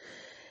leadership.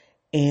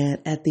 And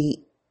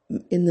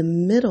in the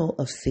middle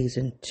of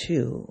season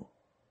 2,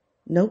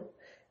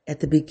 at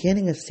the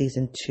beginning of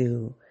season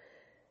 2,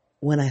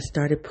 when I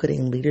started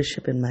putting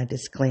leadership in my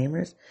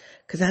disclaimers,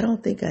 because I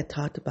don't think I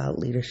talked about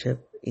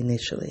leadership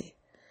initially.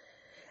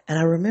 And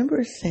I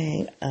remember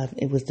saying,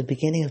 it was the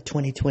beginning of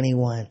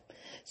 2021.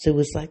 So it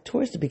was like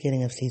towards the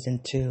beginning of season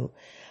 2.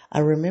 I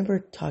remember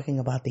talking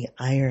about the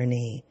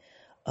irony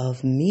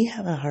of me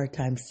having a hard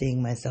time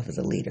seeing myself as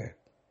a leader.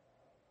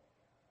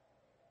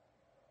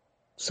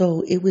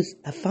 So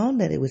I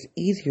found that it was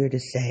easier to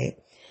say,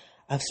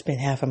 I've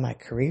spent half of my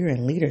career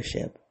in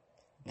leadership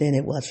than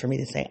it was for me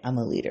to say, I'm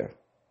a leader.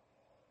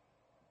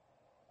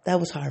 That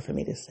was hard for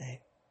me to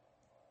say.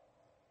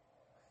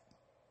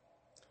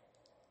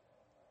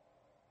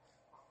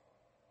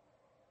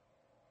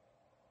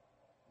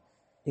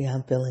 Yeah,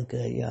 I'm feeling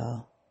good,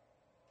 y'all.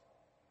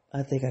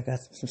 I think I got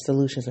some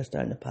solutions are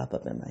starting to pop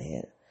up in my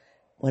head.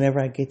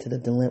 Whenever I get to the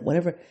dilemma,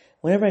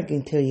 whenever I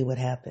can tell you what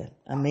happened,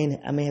 I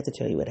may have to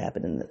tell you what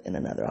happened in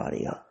another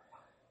audio.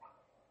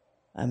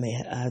 I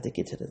have to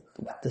get to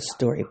the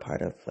story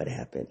part of what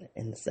happened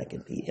in the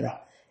second piece,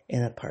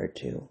 in a part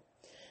 2.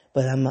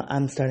 But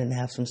I'm starting to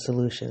have some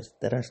solutions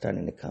that are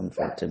starting to come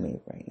to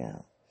me right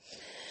now.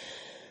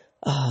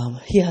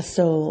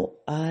 So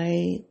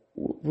I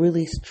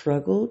really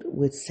struggled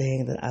with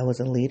saying that I was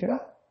a leader.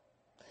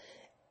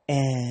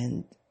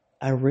 And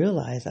I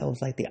realized, I was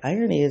like, the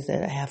irony is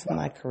that half of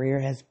my career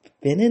has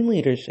been in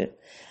leadership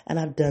and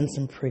I've done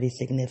some pretty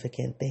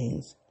significant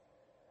things.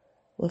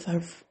 Well,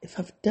 if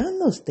I've done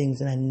those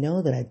things and I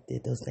know that I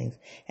did those things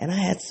and I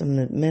had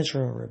some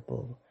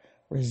measurable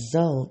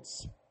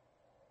results,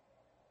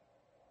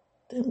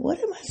 then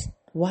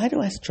why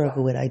do I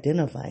struggle with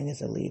identifying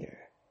as a leader?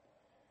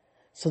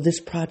 So this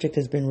project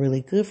has been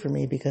really good for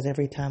me because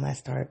every time I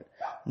start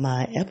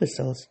my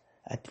episodes,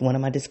 one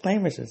of my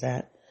disclaimers is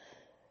that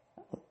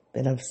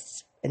I've been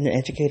an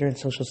educator and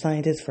social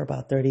scientist for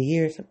about 30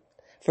 years,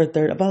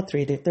 about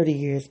 30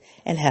 years,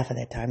 and half of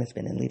that time has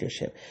been in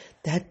leadership.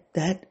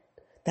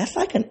 That's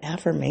like an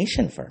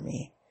affirmation for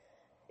me.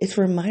 It's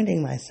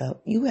reminding myself,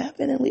 you have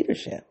been in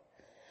leadership.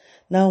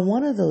 Now,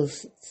 one of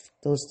those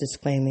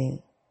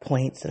disclaiming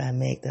points that I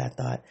make that I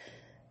thought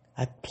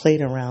I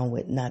played around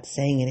with not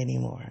saying it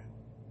anymore.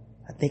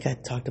 I think I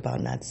talked about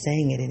not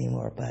saying it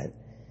anymore, but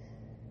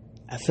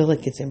I feel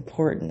like it's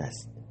important.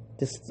 That's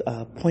this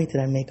point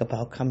that I make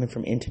about coming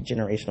from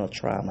intergenerational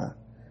trauma,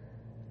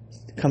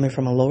 coming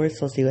from a lower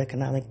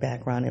socioeconomic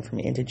background and from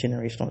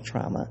intergenerational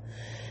trauma.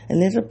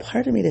 And there's a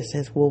part of me that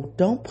says, well,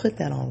 don't put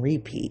that on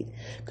repeat,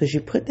 because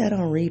you put that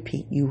on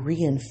repeat, you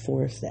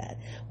reinforce that.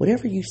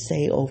 Whatever you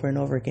say over and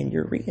over again,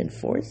 you're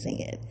reinforcing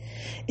it.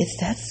 Is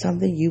that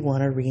something you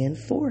want to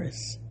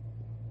reinforce?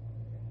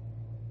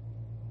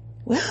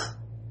 Well,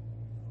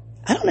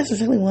 I don't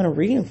necessarily want to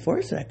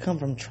reinforce that I come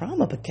from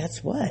trauma, but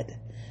guess what?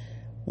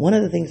 One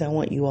of the things I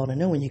want you all to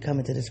know when you come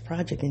into this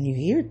project and you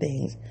hear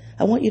things,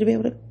 I want you to be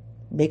able to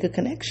make a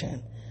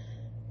connection.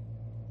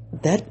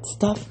 That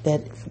stuff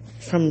that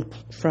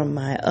from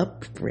my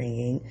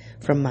upbringing,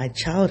 from my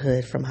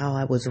childhood, from how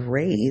I was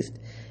raised,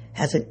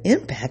 has an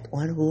impact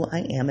on who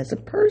I am as a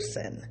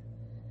person.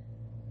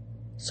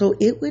 So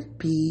it would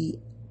be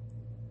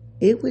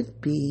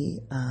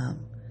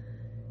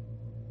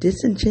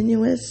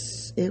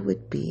disingenuous. It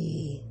would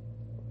be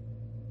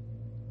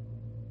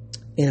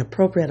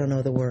inappropriate. I don't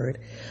know the word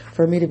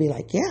for me to be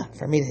like, yeah,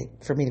 for me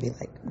to be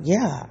like,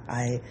 yeah,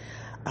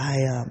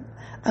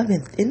 I've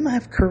been in my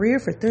career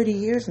for 30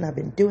 years and I've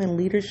been doing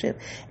leadership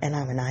and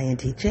I'm an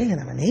INTJ and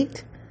I'm an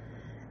 8.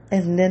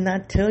 And then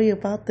not tell you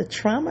about the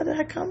trauma that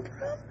I come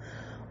from,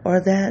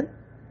 or that,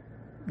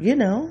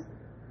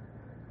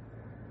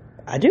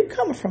 I do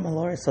come from a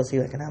lower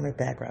socioeconomic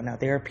background. Now,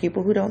 there are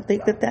people who don't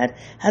think that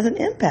has an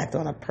impact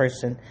on a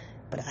person,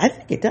 but I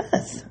think it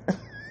does.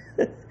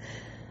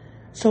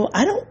 So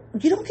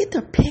you don't get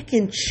to pick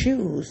and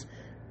choose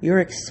your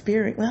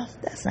experience. Well,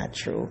 that's not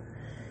true.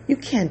 You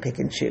can pick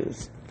and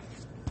choose.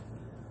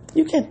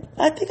 You can.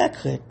 I think I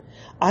could.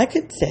 I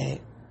could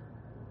say,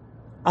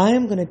 I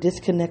am going to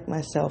disconnect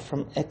myself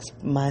from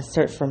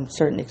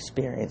certain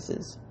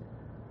experiences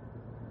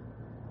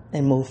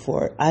and move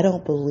forward. I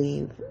don't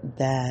believe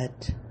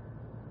that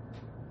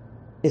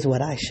is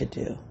what I should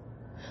do.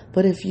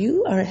 But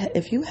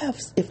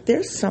if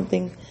there's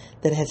something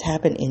that has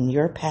happened in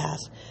your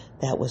past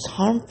that was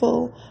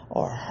harmful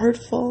or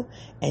hurtful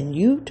and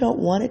you don't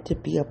want it to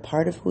be a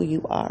part of who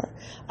you are,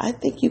 I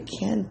think you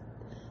can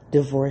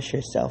divorce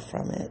yourself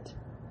from it.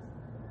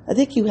 I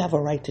think you have a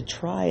right to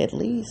try at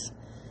least.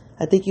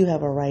 I think you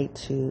have a right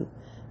to,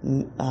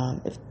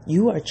 if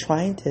you are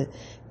trying to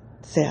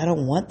say, I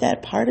don't want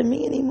that part of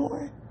me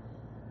anymore,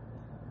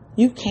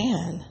 you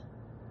can.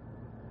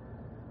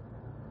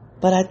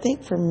 But I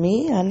think for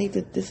me,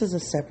 this is a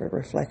separate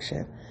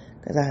reflection,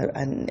 because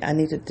I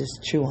need to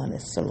just chew on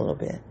this a little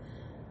bit.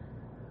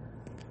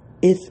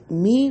 It's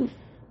me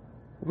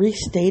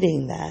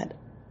restating that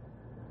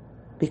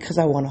because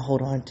I want to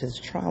hold on to this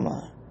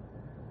trauma.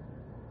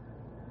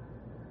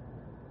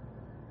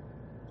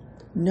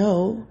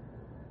 No,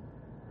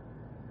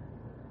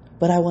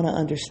 but I want to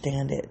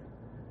understand it.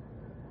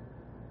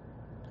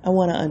 I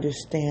want to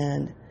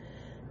understand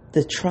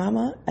the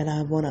trauma, and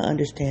I want to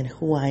understand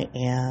who I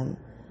am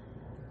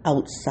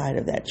outside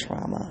of that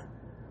trauma.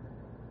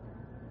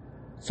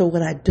 So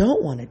what I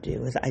don't want to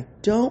do is I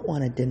don't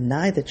want to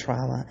deny the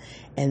trauma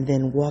and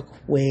then walk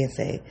away and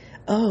say,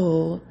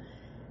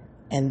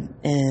 and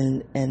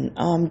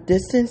I'm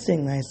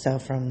distancing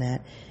myself from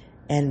that.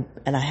 And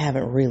I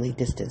haven't really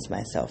distanced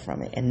myself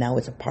from it. And now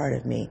it's a part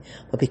of me.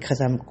 But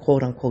because I'm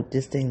quote unquote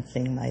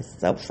distancing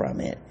myself from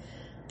it,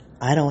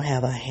 I don't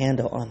have a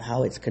handle on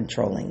how it's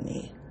controlling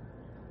me.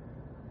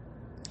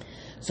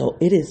 So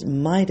it is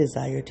my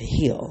desire to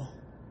heal.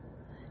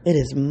 It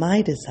is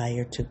my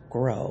desire to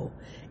grow.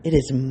 It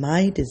is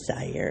my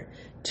desire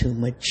to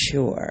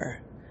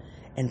mature.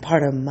 And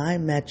part of my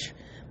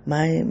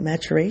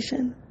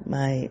maturation,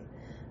 my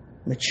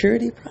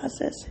maturity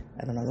process,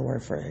 I don't know the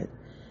word for it,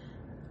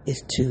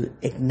 is to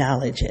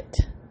acknowledge it,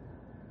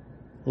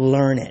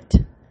 learn it,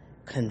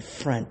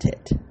 confront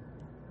it,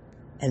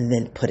 and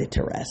then put it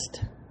to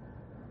rest.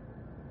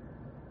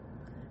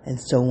 And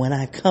so when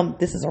I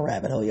this is a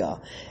rabbit hole,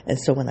 y'all. And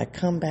so when I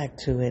come back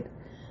to it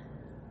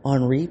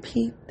on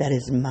repeat, that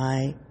is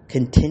my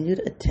continued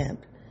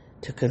attempt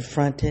to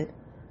confront it,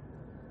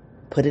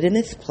 put it in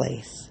its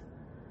place,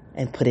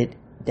 and put it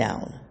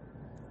down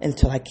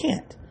until I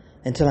can't.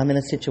 Until I'm in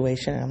a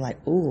situation and I'm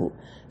like, ooh,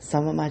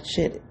 some of my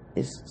shit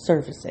is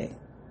surfacing.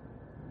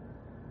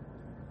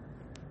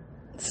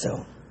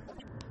 So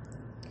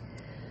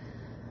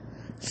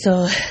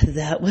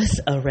that was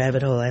a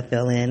rabbit hole I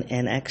fell in,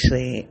 and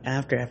actually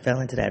after I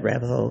fell into that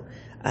rabbit hole,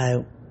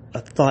 a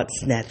thought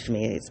snatched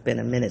me. It's been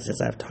a minute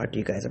since I've talked to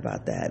you guys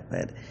about that,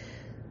 but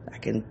I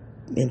can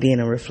be in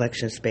a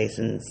reflection space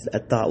and a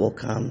thought will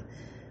come,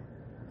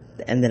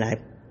 and then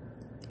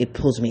it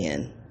pulls me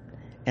in.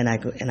 And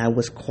I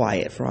was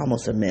quiet for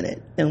almost a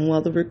minute. And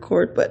while the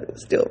record button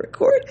was still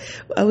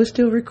I was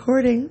still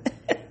recording.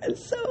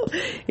 So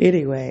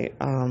anyway,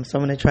 so I'm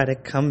going to try to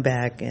come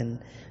back and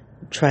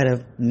try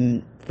to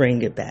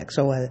bring it back.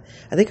 So I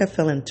think I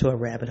fell into a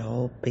rabbit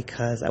hole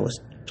because I was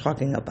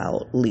talking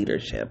about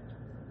leadership.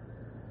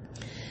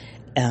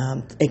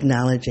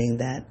 Acknowledging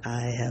that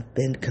I have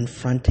been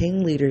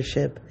confronting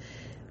leadership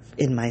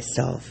in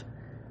myself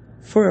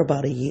for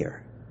about a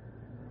year.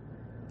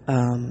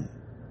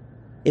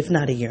 If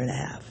not a year and a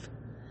half.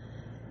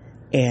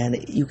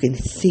 And you can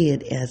see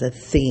it as a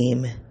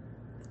theme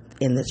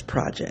in this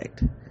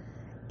project.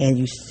 And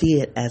you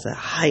see it as a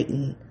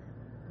heightened,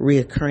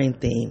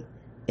 reoccurring theme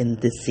in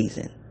this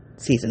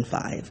season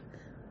 5,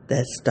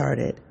 that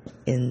started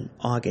in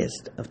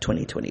August of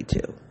 2022.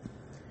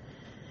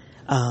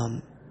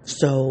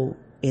 So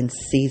in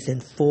season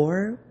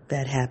 4,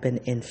 that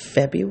happened in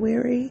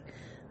February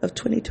of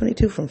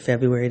 2022, from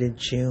February to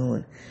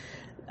June,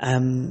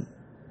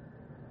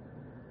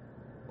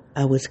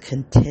 I was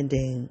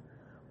contending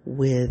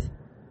with,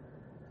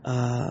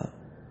 I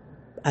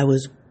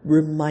was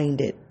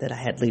reminded that I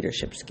had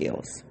leadership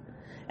skills.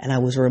 And I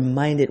was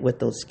reminded what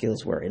those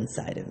skills were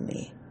inside of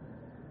me.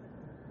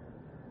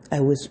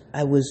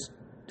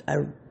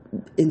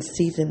 In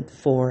season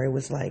 4, it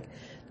was like,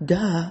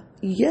 duh,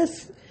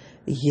 yes,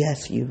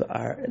 you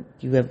are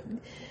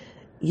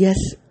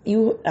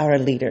a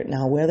leader.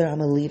 Now, whether I'm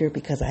a leader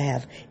because I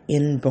have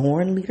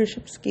inborn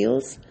leadership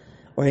skills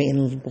or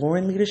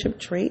inborn leadership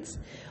traits,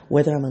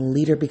 whether I'm a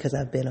leader because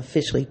I've been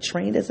officially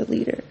trained as a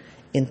leader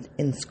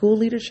in school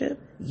leadership,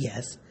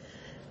 yes.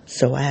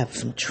 So I have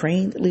some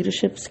trained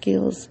leadership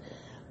skills.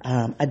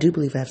 I do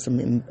believe I have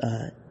some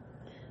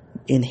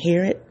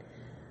inherent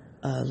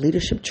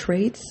leadership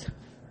traits.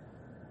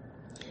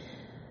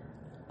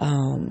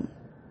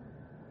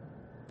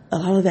 a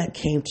lot of that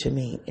came to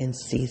me in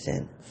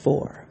season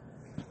 4.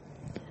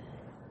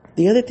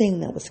 The other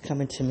thing that was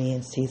coming to me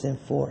in season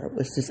 4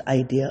 was this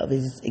idea of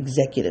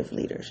executive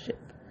leadership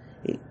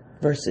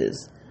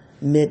versus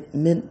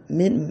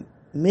mid-level,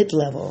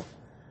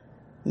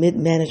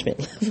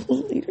 mid-management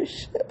level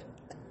leadership.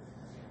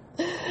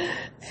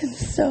 And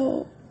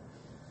so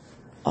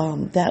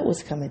that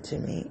was coming to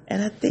me.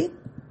 And I think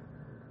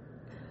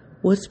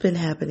what's been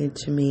happening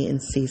to me in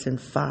season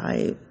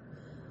 5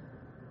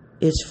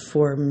 is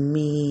for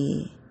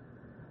me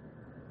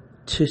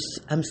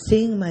I'm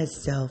seeing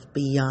myself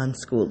beyond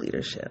school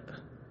leadership.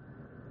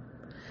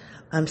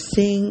 I'm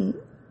seeing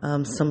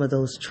some of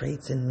those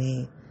traits in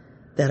me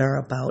that are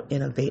about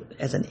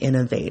as an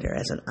innovator,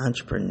 as an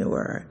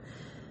entrepreneur,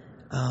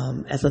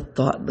 as a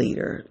thought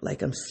leader.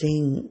 Like I'm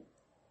seeing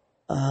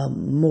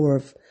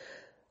more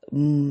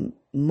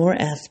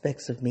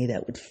aspects of me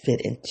that would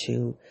fit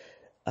into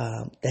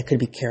that could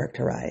be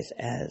characterized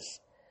as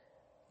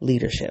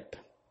leadership.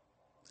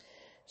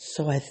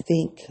 So I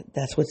think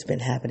that's what's been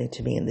happening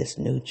to me in this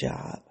new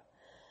job,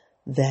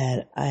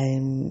 that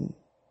I'm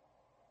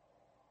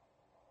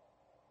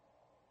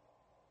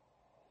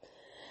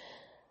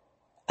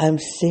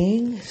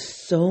seeing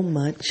so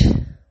much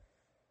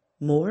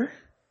more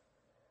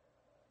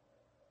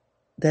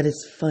that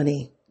it's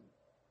funny.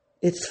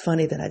 It's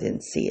funny that I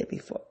didn't see it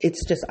before.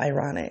 It's just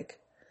ironic.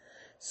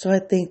 So I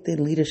think the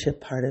leadership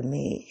part of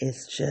me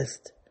is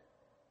just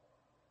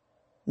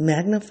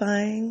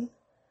magnifying.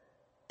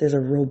 There's a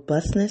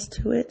robustness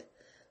to it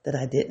that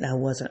I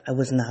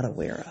was not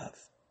aware of.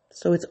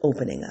 So it's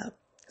opening up.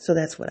 So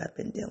that's what I've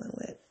been dealing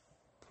with.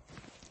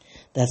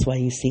 That's why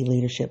you see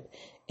leadership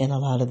in a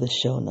lot of the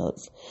show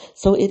notes.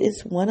 So it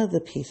is one of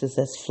the pieces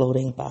that's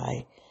floating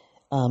by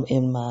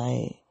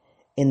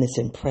in this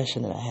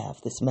impression that I have,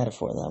 this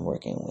metaphor that I'm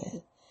working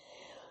with.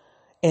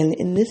 And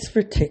in this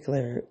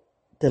particular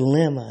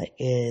dilemma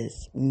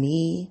is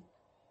me.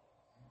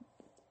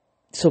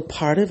 So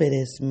part of it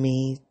is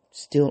me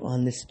still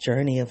on this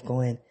journey of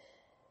going,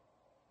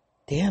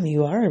 damn,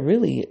 you are a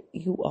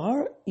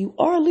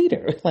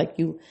leader. Like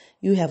you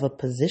have a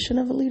position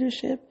of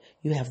leadership.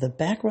 You have the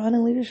background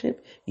in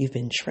leadership. You've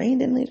been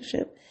trained in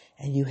leadership,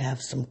 and you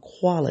have some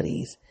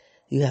qualities.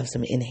 You have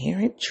some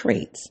inherent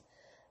traits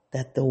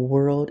that the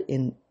world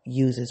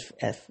uses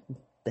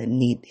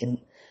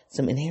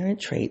some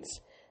inherent traits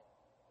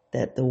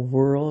that the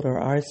world or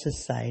our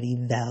society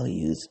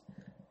values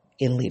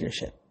in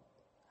leadership.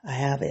 I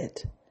have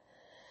it.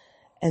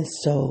 And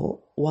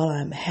so while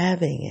I'm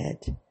having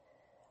it,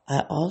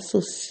 I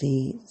also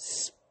see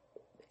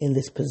in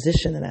this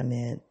position that I'm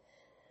in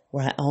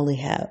where I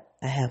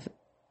have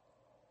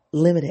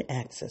limited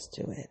access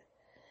to it.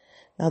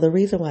 Now, the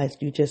reason why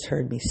you just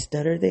heard me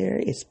stutter there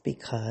is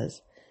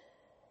because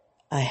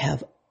I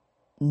have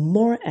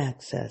more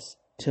access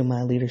to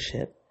my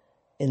leadership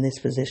in this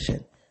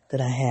position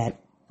than I had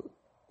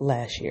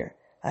last year.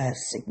 I have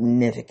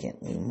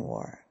significantly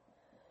more.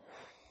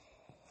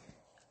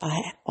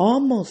 I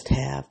almost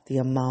have the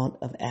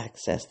amount of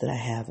access that I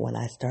have when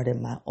I started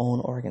my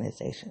own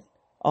organization.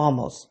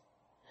 Almost.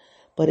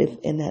 But if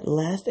in that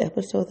last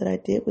episode that I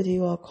did with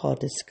you all called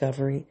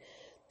Discovery,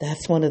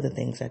 that's one of the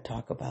things I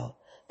talk about.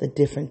 The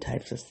different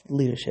types of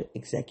leadership: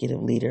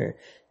 executive leader,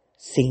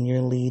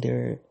 senior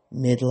leader,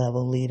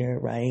 mid-level leader,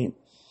 right?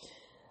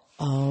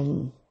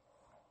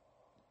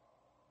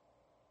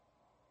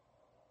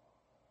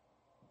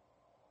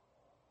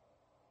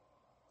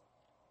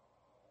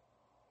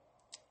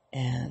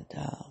 And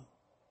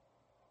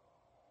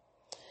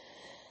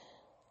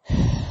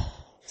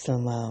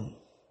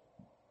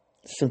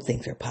some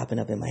things are popping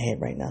up in my head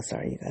right now.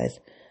 Sorry, you guys.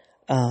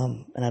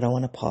 And I don't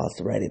want to pause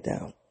to write it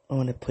down. I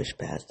want to push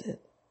past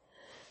it.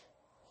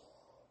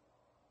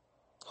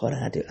 Hold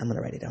on, I'm going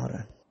to write it down. Hold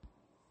on.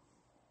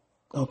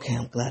 Okay,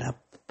 I'm glad I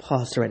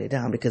paused to write it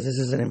down because this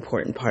is an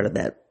important part of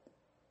that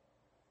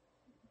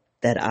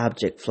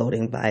object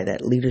floating by,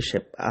 that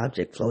leadership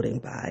object floating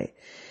by.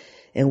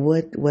 And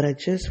what I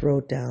just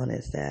wrote down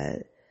is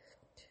that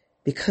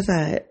because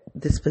of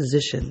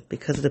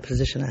the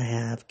position I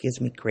have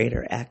gives me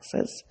greater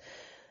access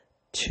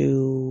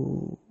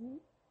to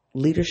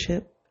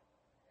leadership,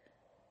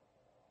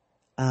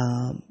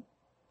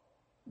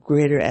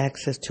 greater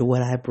access to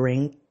what I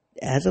bring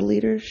as a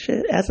leader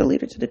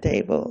to the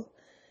table.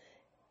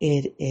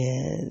 It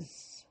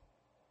is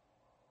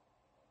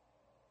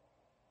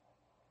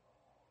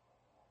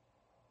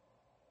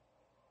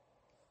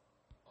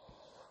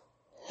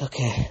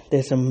okay.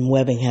 There's some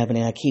webbing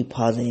happening. I keep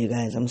pausing, you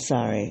guys. I'm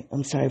sorry.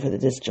 I'm sorry for the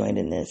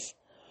disjointedness.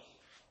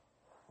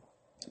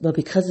 But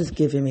because it's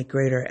giving me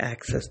greater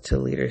access to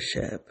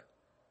leadership,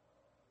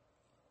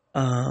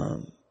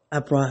 I'm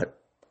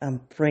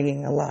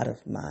bringing a lot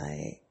of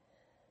my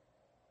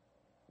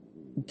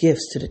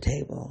gifts to the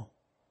table.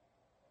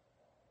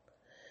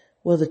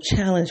 Well, the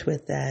challenge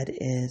with that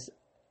is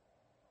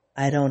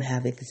I don't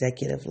have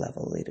executive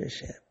level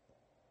leadership.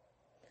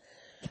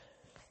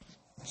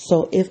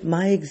 So if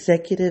my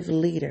executive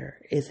leader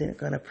isn't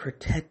going to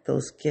protect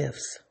those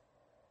gifts,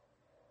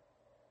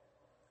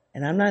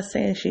 and I'm not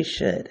saying she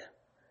should,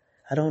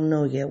 I don't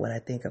know yet what I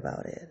think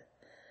about it.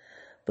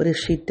 But if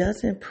she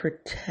doesn't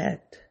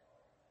protect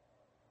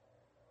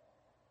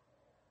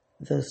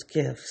those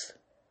gifts,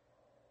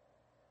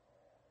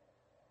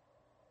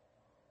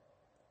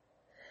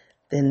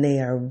 then they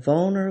are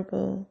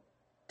vulnerable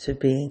to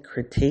being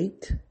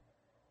critiqued,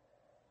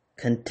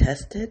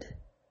 contested,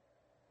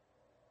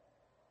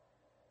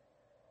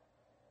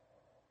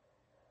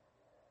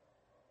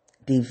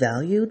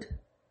 devalued,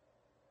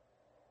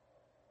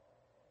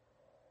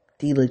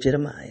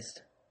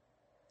 delegitimized.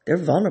 They're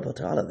vulnerable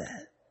to all of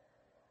that.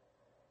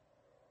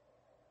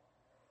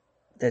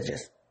 That's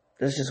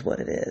just what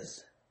it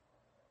is.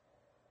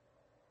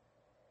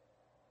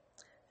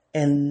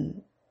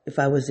 And if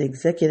I was the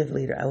executive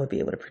leader, I would be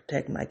able to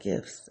protect my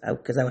gifts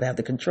because I would have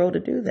the control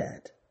to do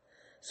that.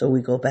 So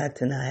we go back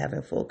to not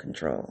having full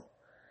control.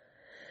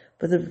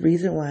 But the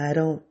reason why I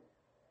don't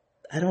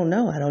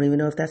know. I don't even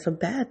know if that's a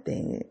bad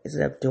thing. Is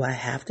that do I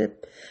have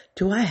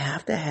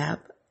to have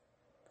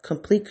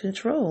complete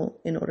control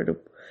in order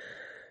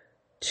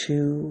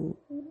to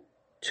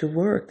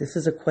work? This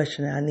is a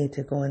question that I need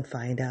to go and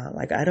find out.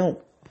 Like I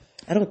don't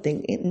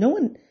think no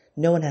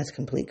one has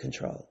complete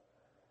control.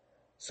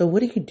 So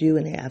what do you do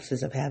in the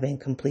absence of having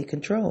complete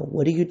control?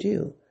 What do you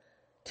do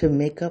to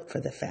make up for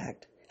the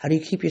fact? How do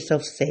you keep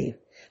yourself safe?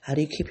 How do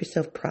you keep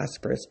yourself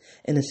prosperous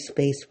in a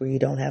space where you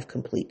don't have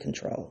complete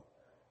control?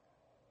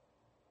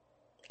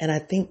 And I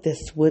think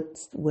that's what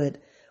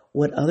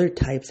other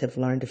types have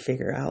learned to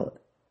figure out.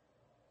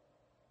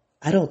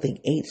 I don't think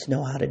 8s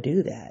know how to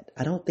do that.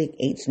 I don't think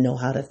 8s know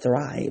how to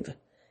thrive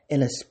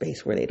in a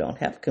space where they don't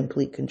have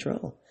complete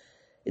control.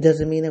 It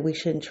doesn't mean that we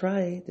shouldn't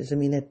try. It doesn't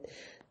mean that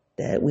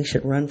we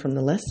should run from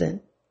the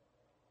lesson.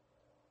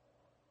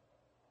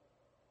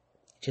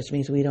 It just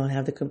means we don't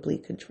have the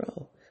complete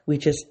control. We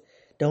just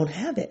don't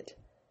have it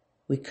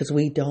because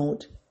we're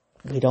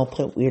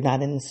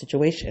not in a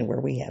situation where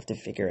we have to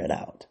figure it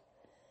out.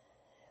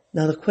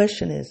 Now the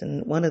question is,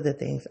 and one of the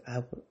things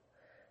I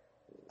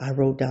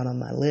wrote down on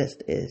my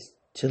list is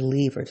to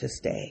leave or to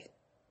stay.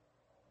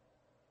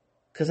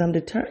 Because I'm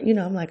determined,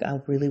 I'm like,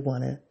 I'd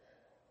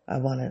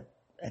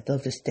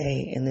love to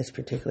stay in this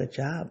particular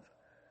job.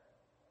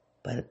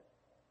 But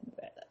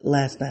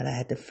last night I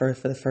had to for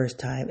the first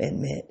time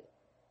admit,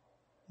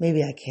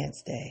 maybe I can't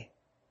stay.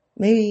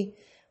 Maybe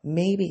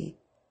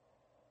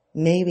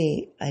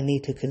I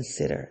need to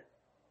consider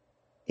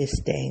is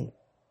staying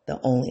the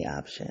only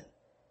option.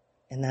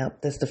 And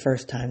that's the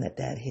first time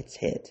that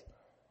hit.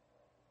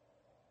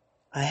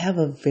 I have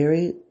a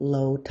very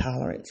low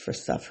tolerance for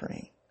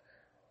suffering.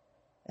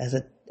 As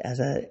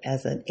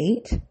an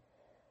 8,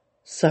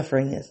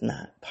 suffering is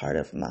not part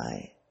of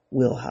my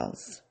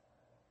wheelhouse.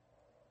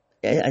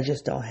 I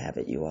just don't have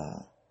it, you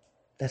all.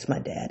 That's my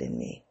dad in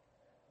me.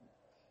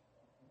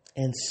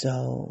 And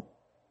so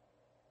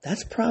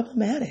that's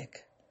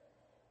problematic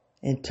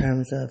in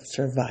terms of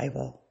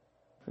survival,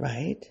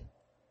 right?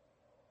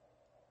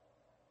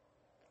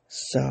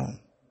 So,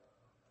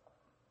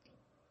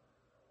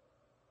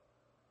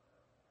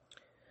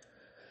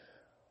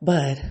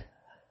 but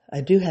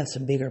I do have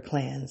some bigger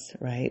plans,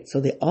 right?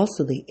 So the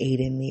 8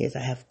 in me is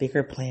I have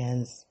bigger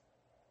plans,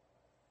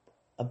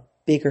 a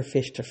bigger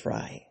fish to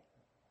fry.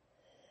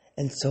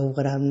 And so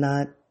what I'm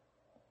not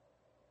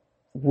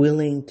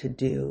willing to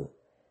do,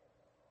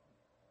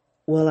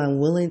 I'm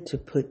willing to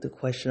put the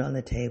question on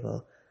the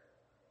table,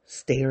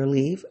 stay or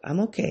leave. I'm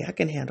okay. I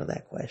can handle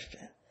that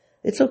question.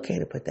 It's okay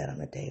to put that on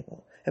the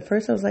table. At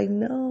first I was like,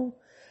 no,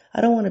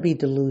 I don't want to be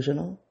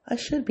delusional. I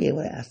should be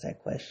able to ask that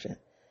question.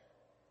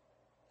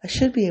 I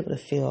should be able to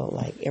feel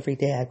like every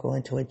day I go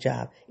into a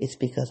job, it's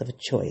because of a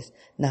choice,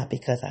 not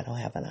because I don't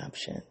have an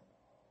option.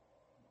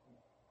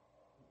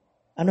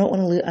 I don't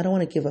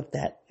want to give up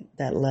that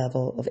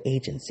level of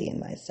agency in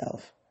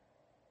myself.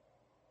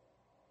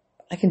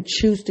 I can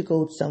choose to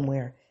go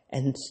somewhere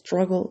and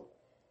struggle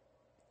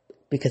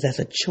because that's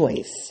a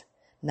choice,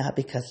 not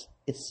because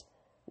it's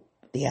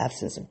the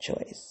absence of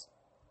choice.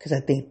 Because I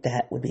think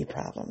that would be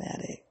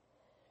problematic.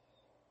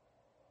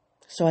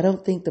 So I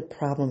don't think the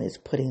problem is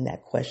putting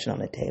that question on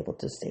the table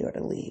to stay or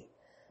to leave.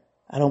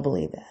 I don't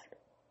believe that.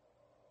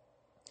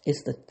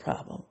 It's the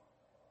problem.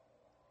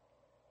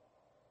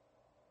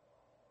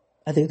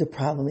 I think the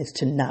problem is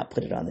to not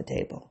put it on the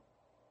table.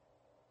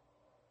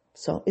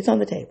 So it's on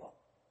the table.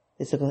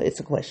 It's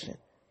a question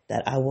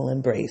that I will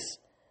embrace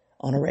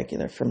on a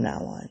regular from now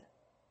on.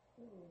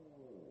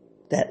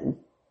 That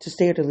to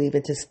stay or to leave,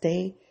 and to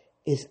stay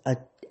is an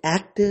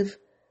active,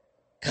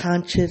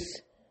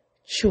 conscious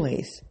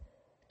choice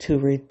to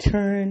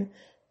return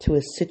to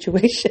a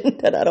situation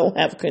that I don't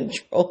have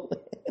control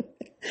in.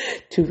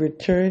 To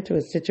return to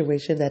a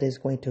situation that is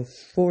going to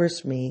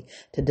force me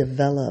to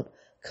develop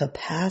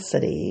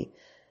capacity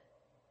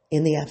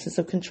in the absence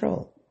of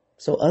control.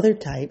 So other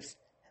types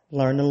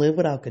learn to live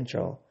without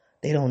control.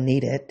 They don't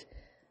need it,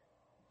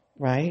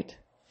 right?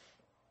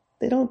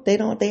 They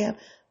have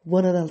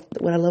what I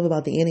love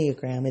about the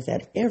Enneagram is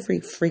that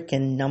every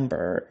freaking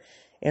number,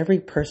 every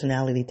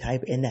personality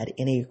type in that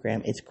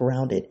Enneagram is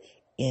grounded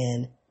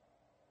in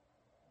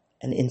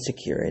an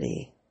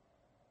insecurity.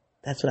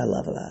 That's what I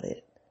love about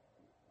it.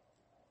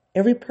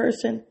 Every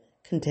person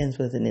contends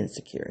with an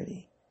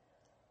insecurity.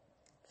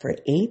 For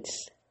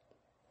 8s,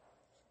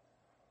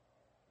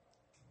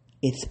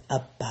 it's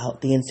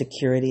about the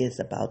insecurity is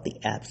about the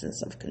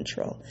absence of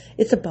control.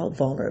 It's about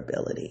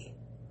vulnerability.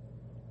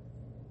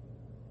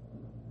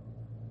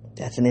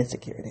 That's an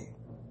insecurity.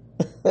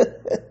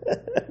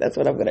 That's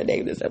what I'm going to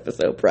name this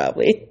episode,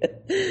 probably.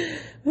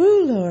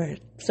 Oh, Lord.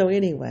 So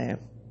anyway.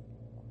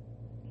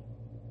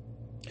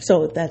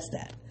 So that's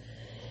that.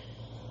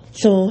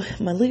 So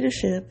my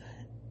leadership,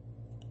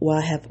 while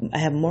I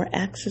have more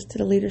access to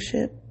the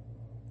leadership,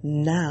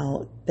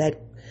 now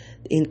that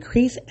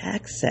increased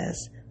access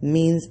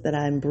means that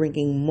I'm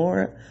bringing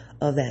more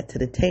of that to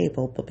the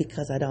table, but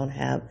because I don't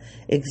have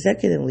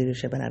executive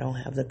leadership and I don't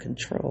have the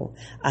control,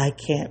 I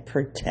can't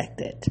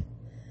protect it.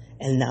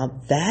 And now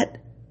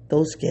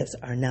those gifts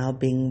are now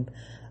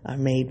are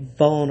made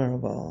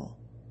vulnerable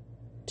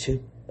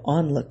to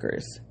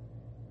onlookers,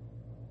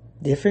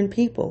 different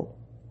people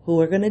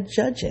who are going to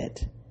judge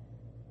it.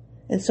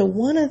 And so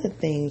one of the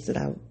things that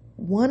I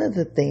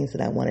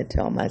want to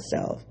tell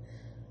myself,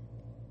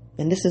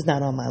 and this is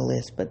not on my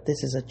list, but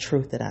this is a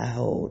truth that I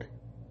hold,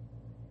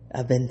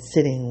 I've been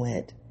sitting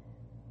with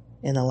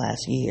in the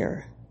last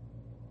year.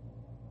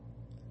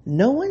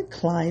 No one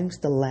climbs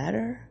the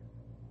ladder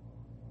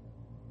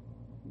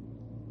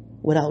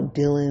without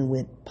dealing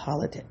with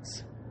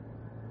politics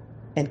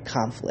and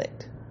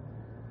conflict.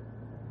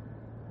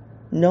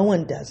 No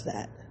one does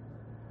that.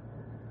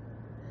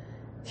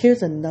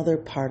 Here's another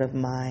part of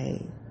my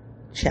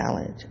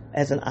challenge.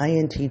 As an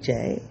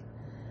INTJ,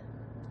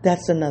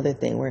 that's another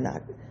thing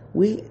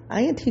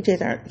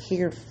INTJs aren't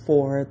here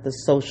for the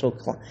social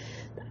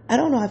I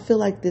don't know, I feel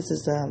like this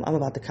is, I'm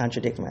about to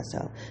contradict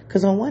myself.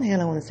 Because on one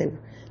hand, I want to say,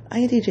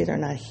 INTJs are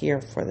not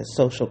here for the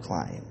social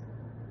climb.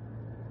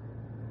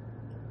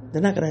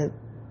 They're not going to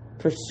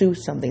pursue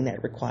something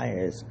that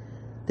requires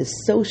the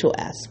social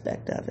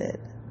aspect of it,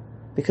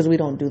 because we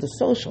don't do the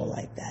social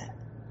like that.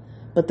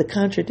 But the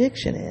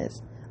contradiction is,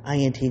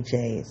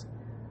 INTJs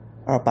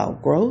are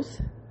about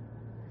growth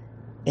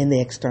in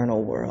the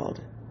external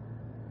world.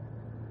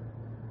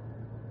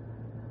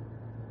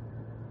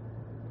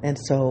 And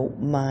so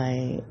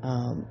my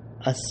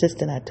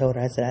assistant, I told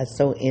her, I said, I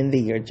so envy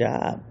your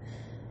job.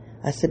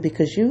 I said,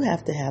 because you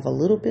have to have a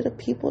little bit of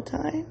people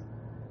time,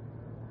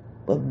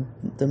 but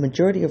the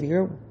majority of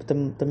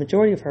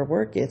her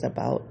work is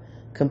about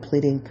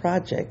completing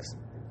projects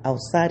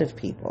outside of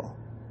people.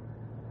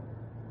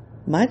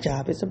 My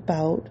job is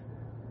about,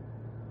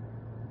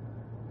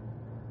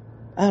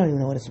 I don't even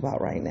know what it's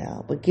about right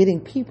now, but getting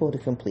people to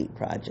complete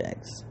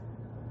projects.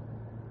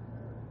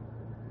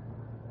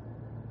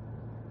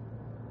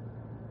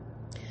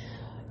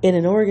 In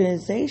an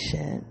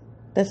organization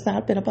that's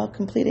not been about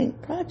completing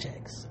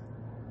projects.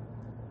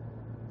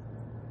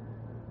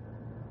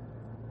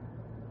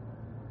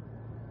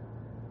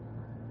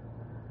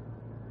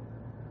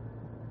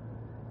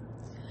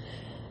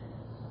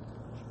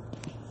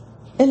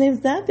 And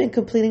they've not been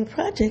completing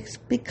projects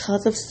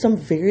because of some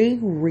very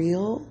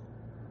real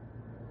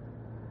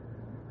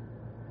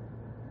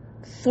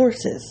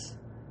forces.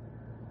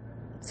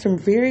 Some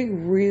very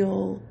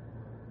real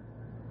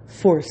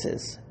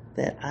forces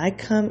that I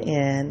come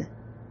in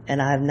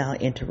and I've now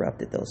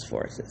interrupted those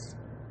forces.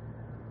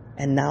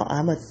 And now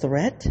I'm a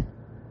threat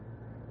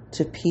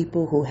to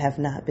people who have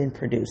not been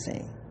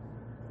producing.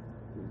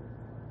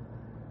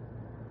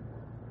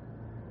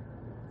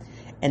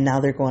 And now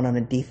they're going on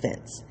a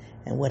defense.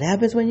 And what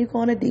happens when you go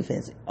on a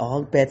defense?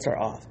 All bets are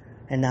off.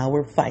 And now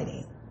we're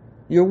fighting.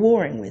 You're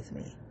warring with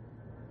me.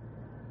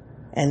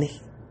 And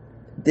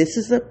this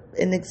is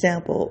an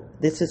example.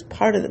 This is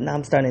part of it. Now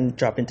I'm starting to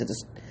drop into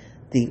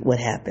what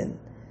happened.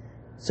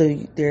 So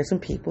there are some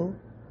people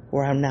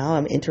where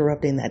I'm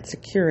interrupting that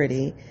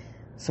security.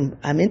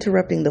 I'm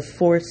interrupting the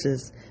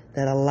forces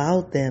that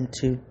allowed them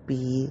to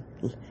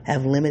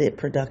have limited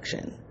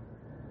production.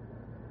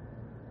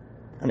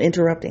 I'm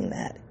interrupting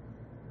that.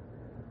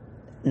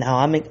 Now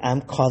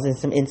I'm causing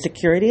some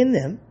insecurity in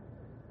them,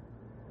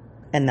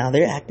 and now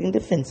they're acting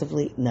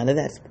defensively. None of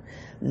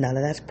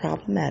that's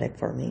problematic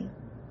for me.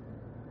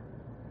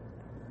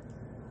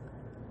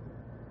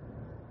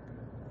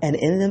 And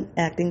in them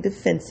acting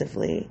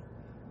defensively,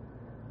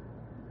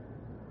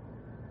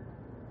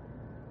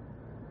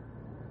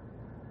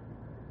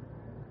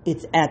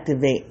 it's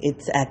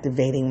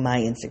activating my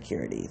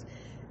insecurities.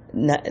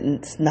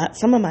 It's not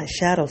some of my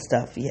shadow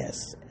stuff,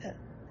 yes,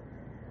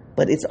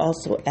 but it's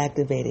also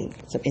activating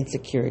some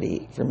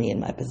insecurity for me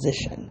in my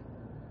position,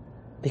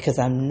 because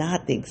I'm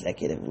not the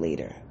executive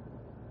leader.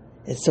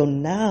 And so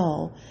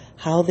now,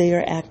 how they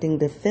are acting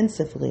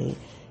defensively,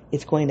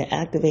 it's going to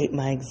activate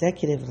my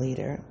executive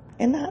leader.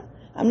 And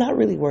I'm not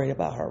really worried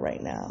about her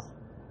right now.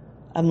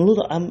 I'm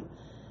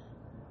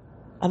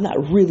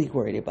not really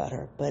worried about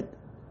her, but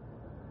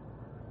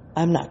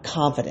I'm not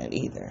confident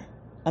either.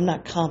 I'm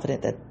not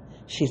confident that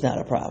she's not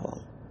a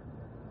problem.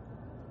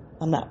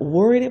 I'm not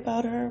worried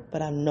about her,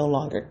 but I'm no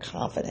longer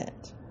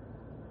confident.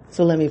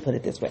 So let me put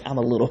it this way. I'm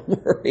a little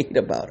worried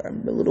about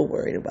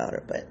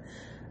her. But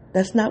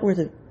that's not where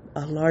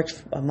a large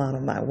amount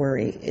of my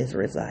worry is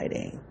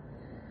residing.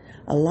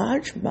 A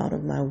large amount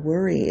of my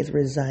worry is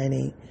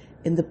residing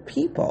in the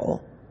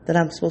people that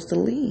I'm supposed to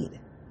lead.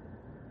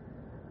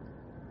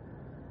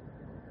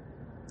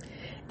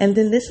 And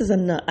then this is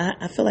another,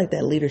 I feel like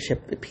that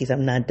leadership piece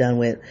I'm not done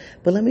with,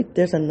 but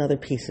there's another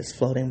piece that's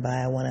floating by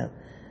I want to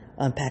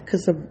unpack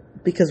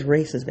because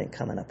race has been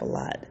coming up a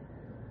lot.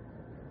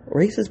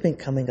 Race has been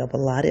coming up a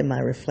lot in my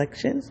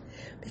reflections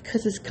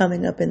because it's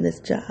coming up in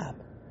this job.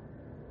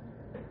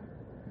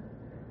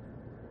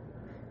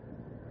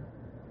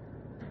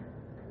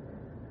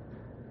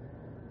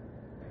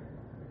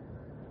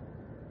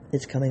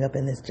 It's coming up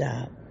in this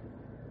job.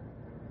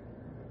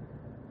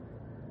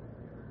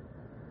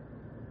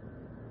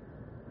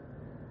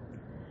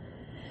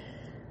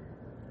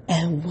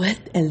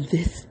 And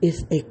this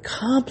is a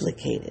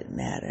complicated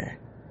matter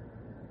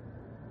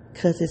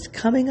because it's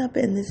coming up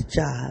in this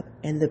job,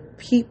 and the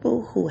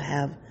people who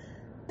have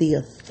the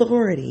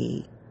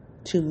authority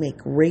to make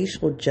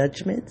racial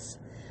judgments,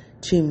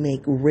 to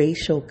make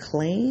racial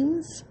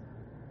claims,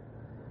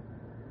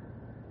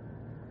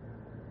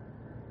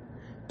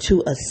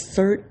 to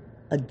assert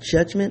a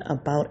judgment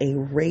about a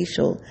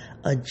racial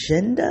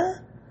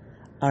agenda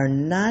are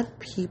not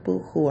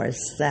people who are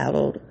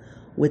saddled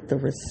with the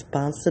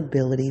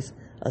responsibilities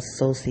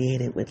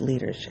associated with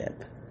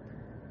leadership.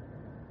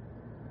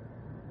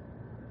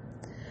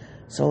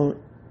 So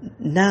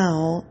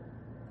now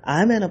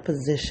I'm in a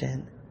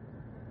position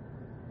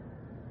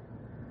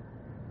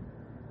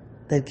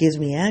that gives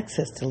me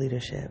access to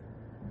leadership.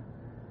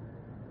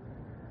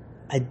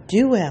 I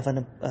do have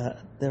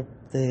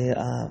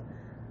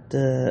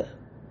the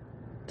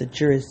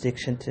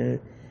jurisdiction to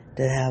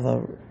have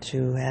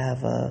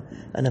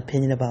an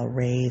opinion about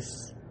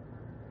race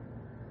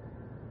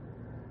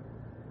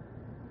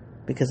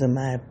because I'm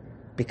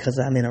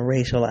in a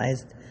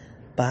racialized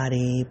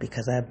body,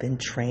 because I've been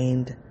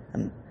trained.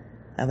 I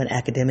have an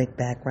academic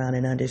background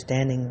in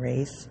understanding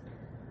race.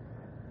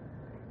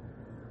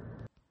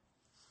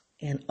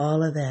 And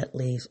all of that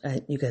leaves,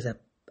 you guys,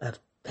 I've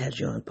had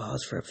you on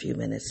pause for a few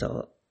minutes,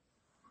 so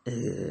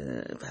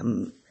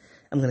I'm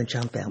going to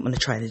jump out. I'm going to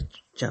try to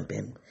jump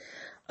in.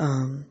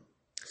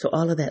 So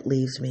all of that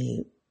leaves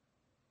me,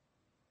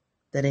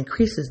 that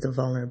increases the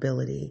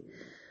vulnerability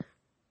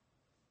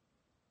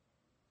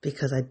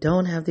because I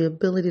don't have the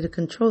ability to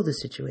control the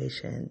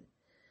situation.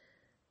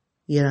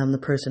 Yet I'm the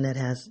person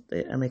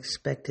I'm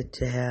expected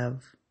to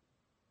have,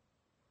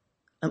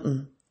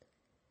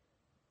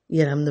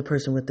 yet I'm the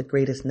person with the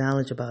greatest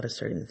knowledge about a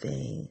certain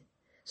thing.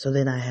 So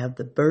then I have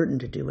the burden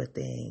to do a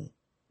thing,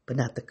 but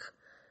not the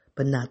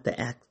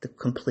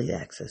complete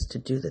access to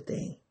do the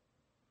thing.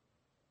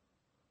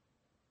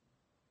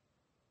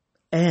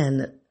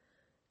 And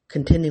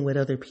contending with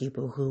other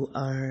people who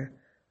are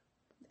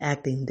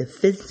acting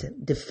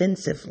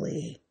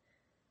defensively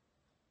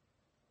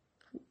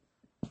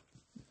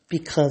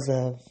because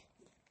of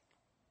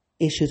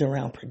issues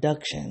around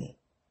production.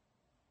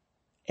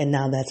 And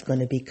now that's going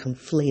to be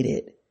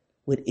conflated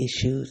with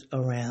issues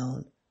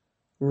around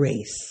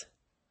race.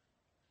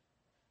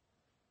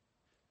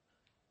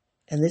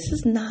 And this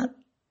is not,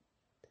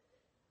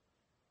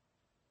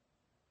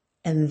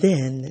 and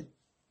then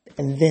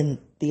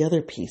the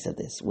other piece of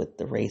this with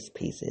the race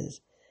piece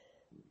is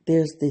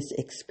there's this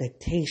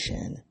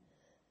expectation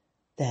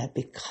that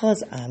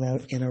because I'm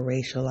in a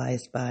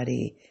racialized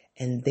body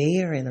and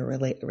they are in a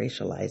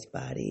racialized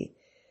body,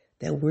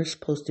 that we're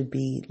supposed to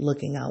be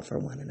looking out for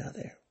one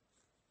another.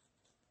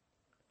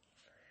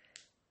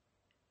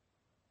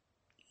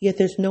 Yet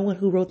there's no one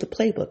who wrote the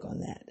playbook on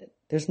that.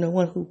 There's no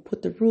one who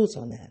put the rules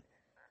on that.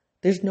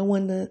 There's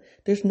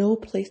no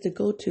place to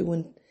go to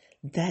when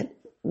that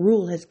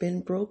rule has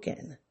been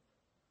broken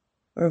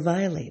or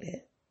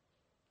violated.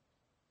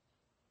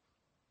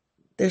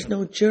 There's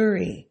no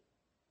jury.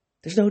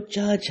 There's no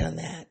judge on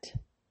that.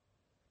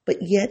 But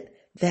yet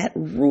that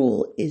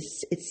rule it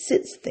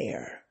sits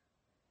there.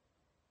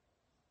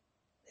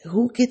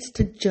 Who gets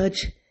to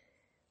judge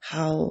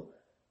how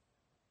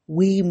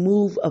we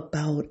move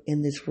about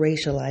in this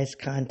racialized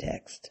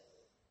context?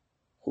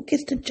 Who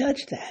gets to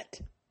judge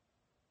that?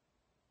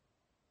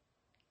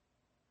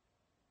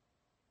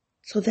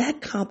 So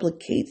that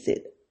complicates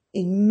it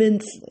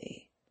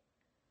immensely.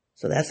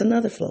 So that's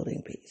another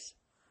floating piece.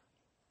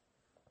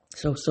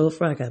 So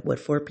far I got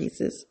 4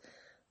 pieces?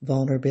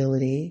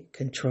 Vulnerability,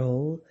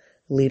 control,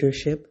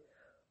 leadership,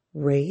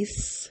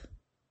 race.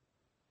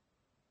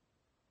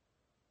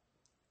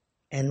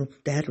 And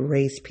that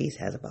race piece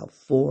has about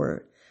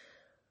 4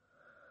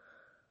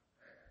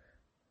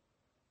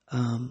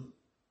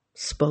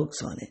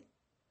 spokes on it,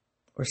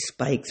 or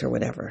spikes or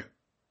whatever.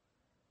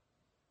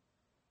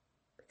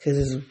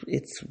 Because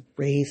it's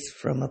race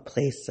from a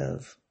place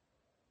of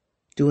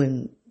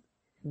doing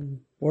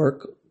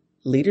work,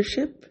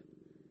 leadership,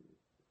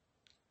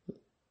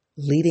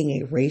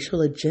 leading a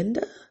racial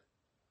agenda,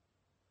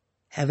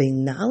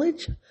 having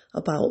knowledge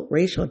about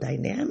racial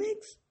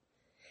dynamics,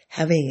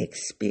 having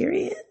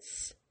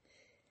experience,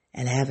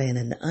 and having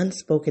an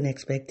unspoken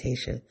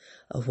expectation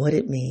of what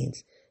it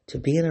means to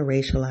be in a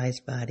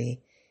racialized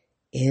body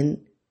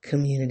in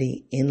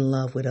community in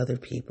love with other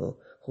people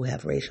who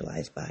have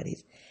racialized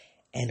bodies,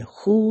 and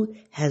who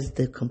has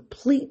the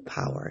complete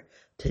power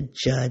to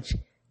judge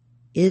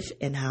if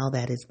and how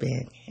that is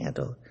being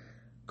handled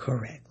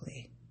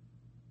correctly.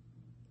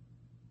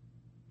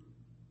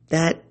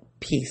 That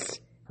piece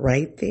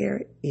right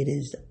there, it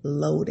is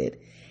loaded,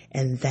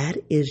 and that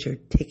is your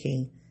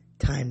ticking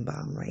time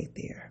bomb right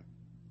there.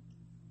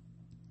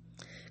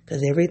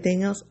 Because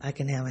everything else I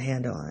can have a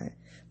handle on.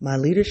 My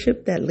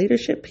leadership, that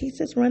leadership piece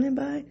that's running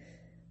by,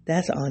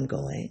 that's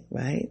ongoing,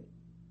 right?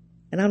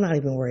 And I'm not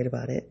even worried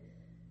about it.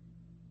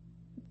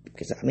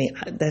 Because,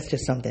 that's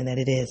just something that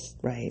it is,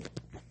 right?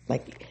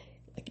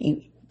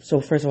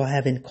 So first of all, I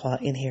have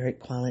inherent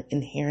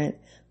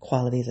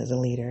qualities as a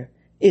leader.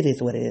 It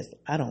is what it is.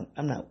 I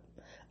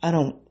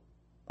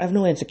have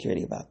no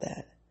insecurity about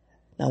that.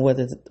 Now,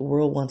 whether the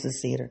world wants to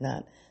see it or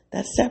not,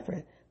 that's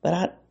separate.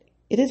 But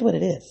it is what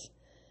it is,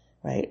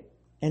 right?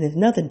 And if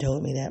nothing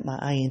told me that, my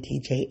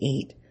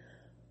INTJ8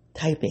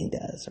 typing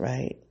does,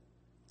 right?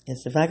 And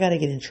so if I got to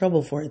get in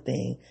trouble for a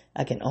thing,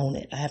 I can own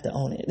it. I have to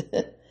own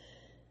it.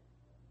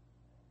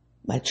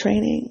 My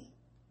training,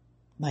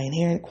 my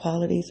inherent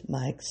qualities,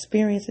 my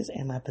experiences,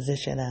 and my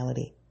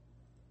positionality.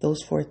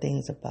 Those 4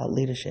 things about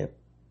leadership.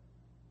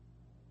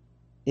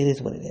 It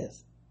is what it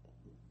is.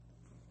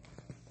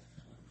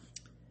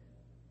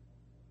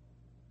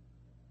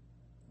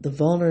 The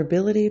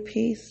vulnerability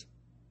piece,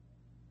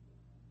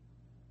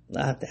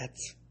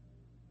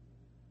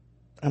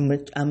 I'm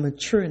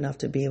mature enough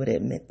to be able to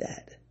admit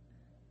that.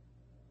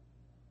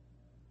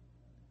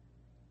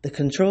 The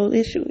control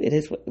issue, it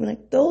is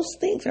those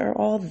things are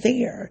all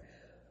there,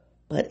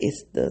 but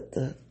it's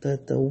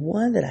the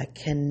one that I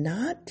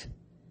cannot.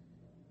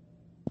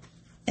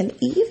 And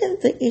even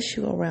the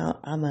issue around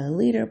I'm a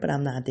leader, but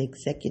I'm not the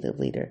executive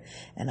leader,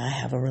 and I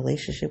have a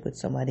relationship with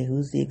somebody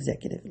who's the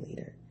executive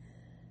leader.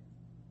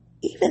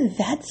 Even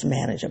that's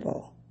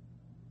manageable.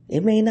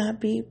 It may not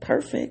be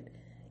perfect.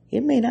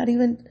 It may not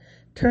even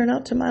turn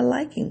out to my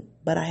liking,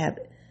 but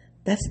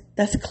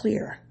that's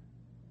clear.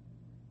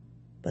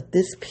 But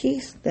this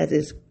piece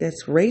that's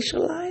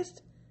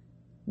racialized,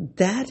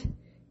 that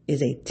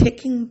is a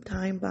ticking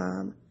time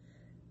bomb.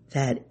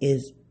 That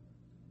is,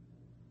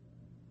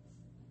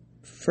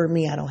 for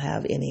me, I don't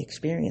have any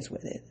experience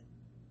with it.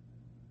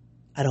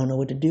 I don't know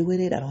what to do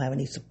with it. I don't have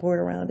any support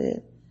around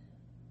it.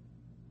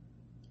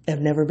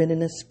 I've never been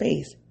in a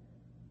space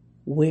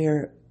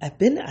where I've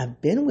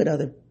been with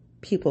other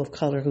people of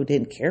color who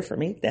didn't care for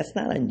me. That's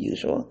not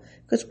unusual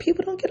because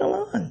people don't get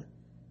along.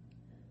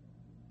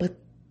 But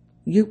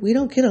we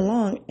don't get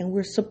along, and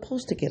we're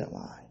supposed to get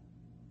along.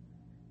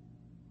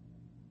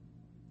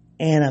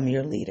 And I'm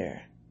your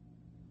leader.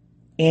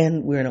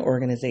 And we're in an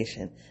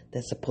organization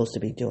that's supposed to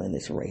be doing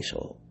this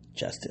racial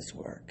justice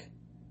work.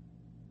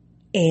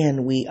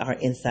 And we are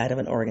inside of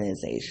an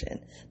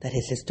organization that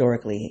has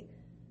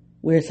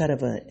we're inside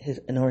of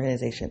an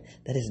organization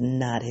that has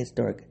not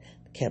historically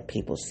kept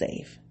people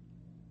safe,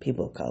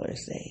 people of color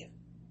safe.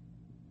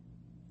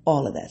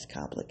 All of that's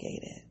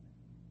complicated.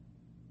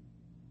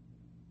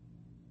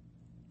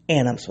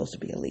 And I'm supposed to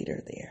be a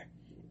leader there.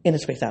 In a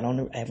space I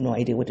have no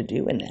idea what to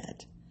do in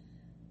that.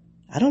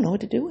 I don't know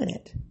what to do in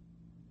it.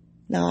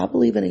 Now, I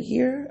believe in a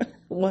year,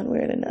 one way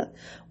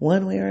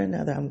or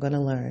another, I'm going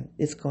to learn.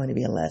 It's going to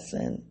be a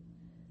lesson.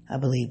 I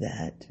believe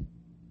that.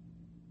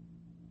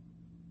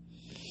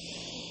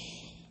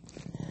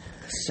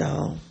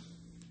 So,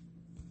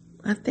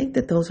 I think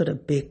that those are the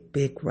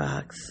big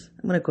rocks.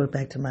 I'm going to go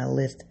back to my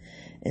list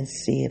and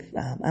see if,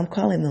 I'm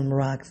calling them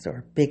rocks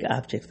or big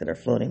objects that are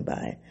floating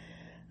by.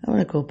 I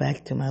want to go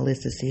back to my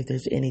list to see if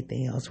there's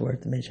anything else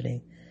worth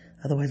mentioning.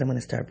 Otherwise, I'm going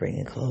to start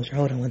bringing closure.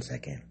 Hold on one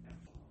second.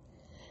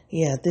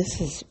 Yeah,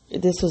 this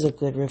was a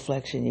good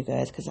reflection, you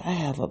guys, because I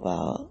have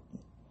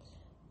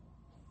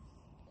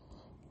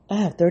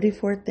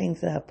 34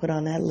 things that I put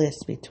on that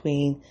list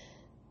between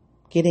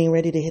getting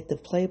ready to hit the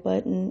play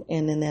button,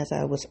 and then as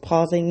I was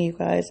pausing you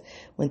guys,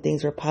 when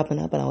things were popping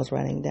up and I was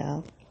writing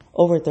down,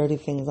 over 30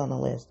 things on the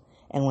list.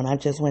 And when I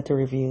just went to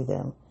review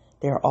them,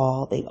 they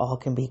all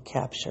can be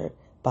captured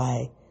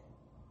by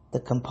the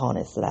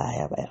components that I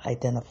have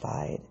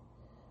identified.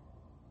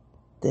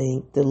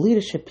 The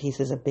leadership piece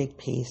is a big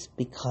piece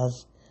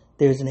because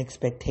there's an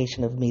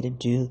expectation of me to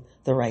do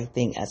the right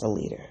thing as a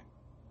leader.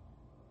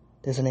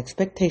 There's an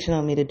expectation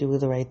on me to do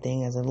the right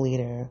thing as a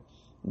leader.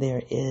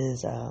 There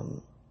is,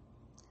 and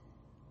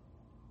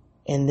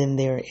then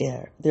there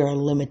are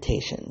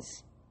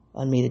limitations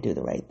on me to do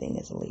the right thing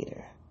as a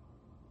leader.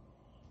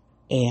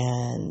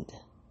 And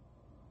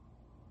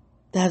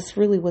that's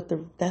really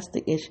that's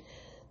the issue.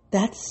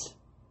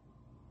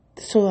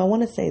 So I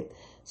want to say,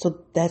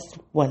 so that's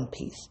one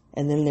piece.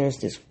 And then there's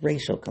this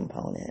racial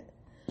component.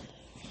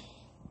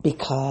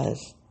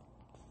 Because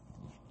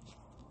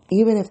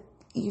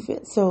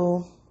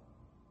so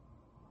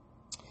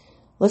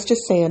let's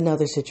just say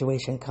another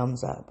situation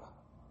comes up.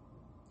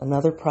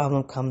 Another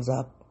problem comes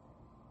up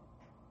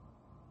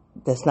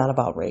that's not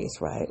about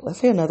race, right? Let's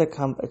say another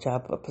problem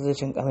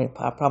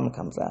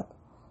comes up.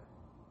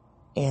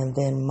 And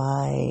then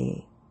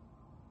my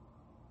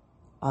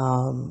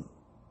Um,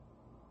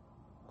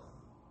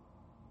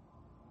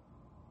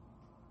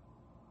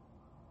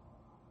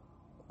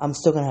 I'm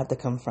still going to have to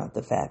confront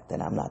the fact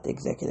that I'm not the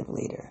executive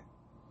leader.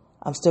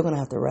 I'm still going to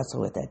have to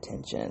wrestle with that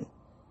tension.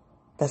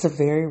 That's a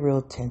very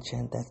real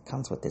tension that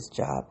comes with this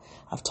job.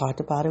 I've talked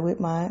about it with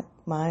my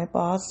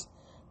boss,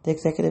 the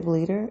executive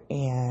leader,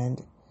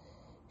 and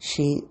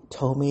she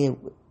told me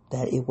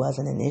that it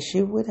wasn't an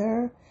issue with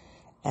her,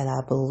 and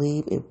I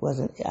believe it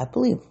wasn't.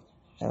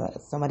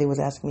 Somebody was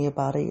asking me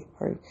about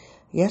her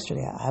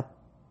yesterday.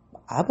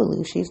 I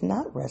believe she's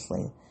not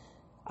wrestling.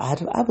 I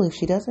believe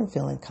she doesn't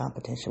feel in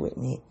competition with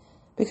me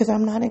because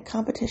I'm not in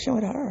competition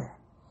with her.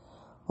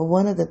 But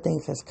one of the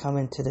things that's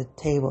coming to the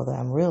table that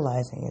I'm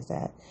realizing is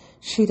that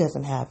she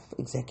doesn't have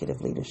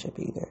executive leadership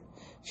either.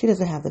 She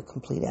doesn't have the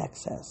complete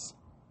access.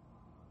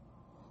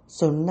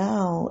 So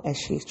now, as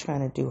she's trying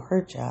to do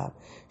her job,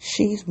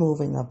 she's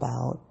moving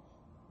about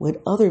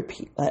with other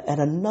people at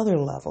another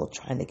level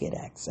trying to get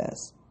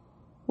access,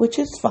 which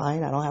is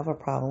fine. I don't have a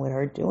problem with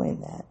her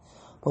doing that.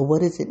 But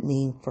what does it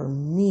mean for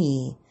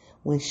me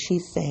when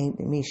she's saying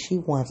to me she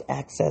wants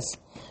access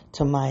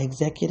to my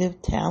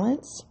executive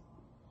talents,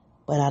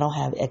 but I don't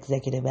have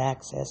executive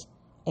access,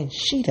 and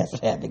she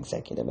doesn't have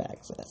executive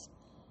access?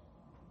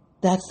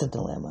 That's the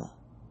dilemma.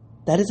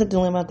 That is a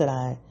dilemma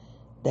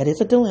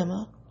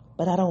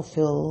but I don't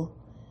feel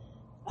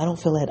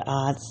at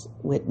odds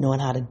with knowing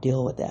how to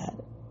deal with that.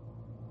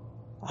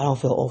 I don't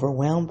feel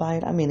overwhelmed by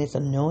it. I mean, it's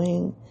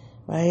annoying,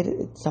 right?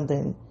 It's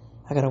something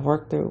I got to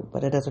work through,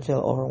 but it doesn't feel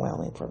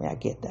overwhelming for me. I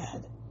get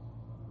that.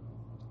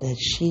 That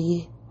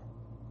she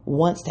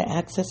wants to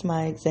access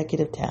my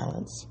executive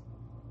talents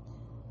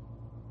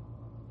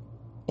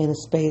in a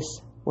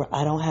space where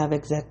I don't have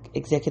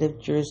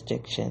executive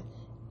jurisdiction,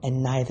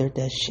 and neither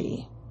does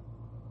she.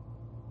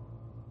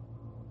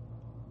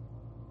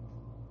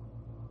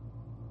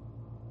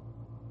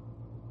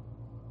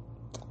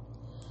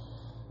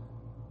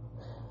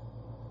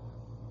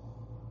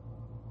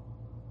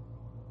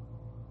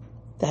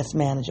 That's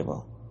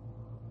manageable.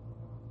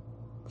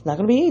 It's not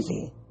going to be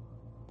easy,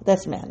 but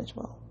that's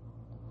manageable.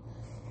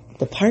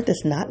 The part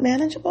that's not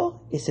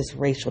manageable is this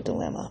racial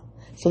dilemma.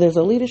 So there's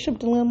a leadership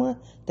dilemma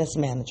that's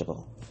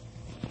manageable.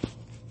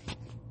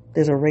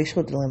 There's a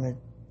racial dilemma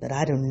that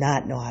I do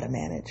not know how to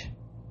manage.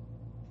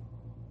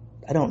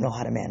 I don't know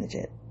how to manage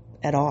it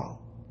at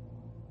all.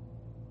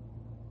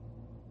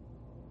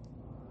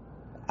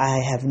 I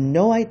have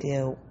no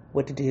idea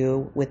what to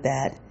do with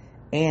that,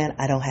 and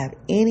I don't have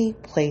any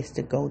place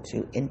to go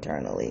to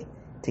internally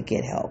to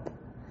get help.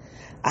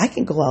 I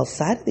can go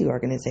outside of the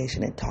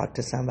organization and talk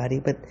to somebody,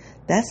 but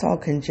that's all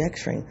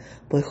conjecturing.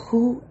 But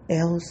who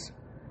else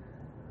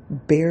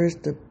bears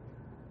the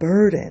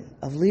burden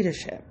of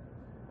leadership?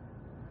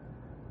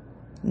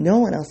 No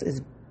one else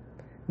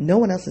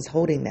is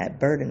holding that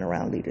burden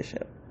around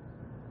leadership.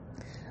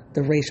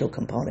 The racial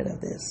component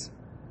of this.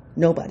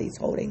 Nobody's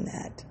holding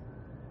that.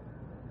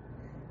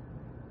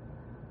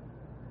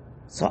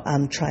 So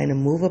I'm trying to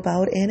move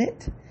about in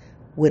it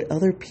with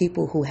other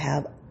people who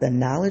have the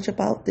knowledge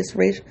about this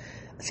racial.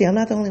 See, I'm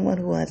not the only one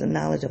who has a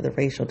knowledge of the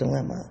racial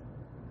dilemma,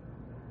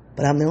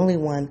 but I'm the only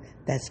one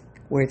that's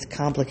where it's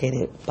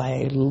complicated by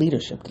a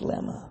leadership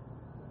dilemma.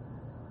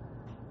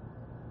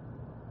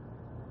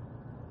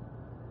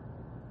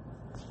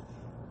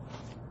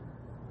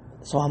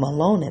 So I'm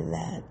alone in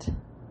that.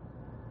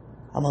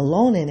 I'm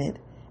alone in it,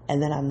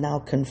 and then I'm now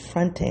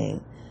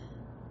confronting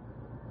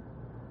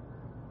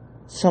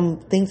some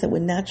things that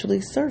would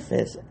naturally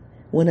surface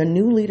when a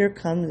new leader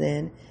comes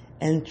in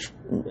and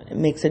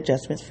makes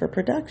adjustments for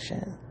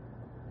production.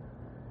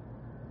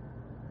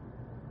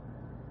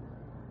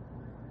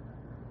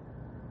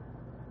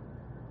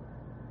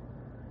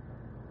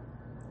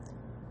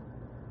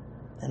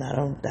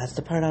 And that's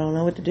the part I don't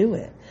know what to do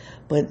with.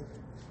 But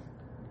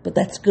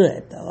that's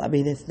good, though. I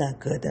mean, it's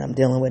not good that I'm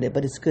dealing with it,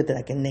 but it's good that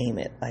I can name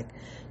it. Like,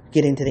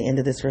 getting to the end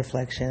of this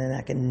reflection and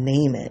I can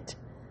name it.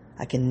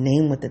 I can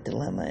name what the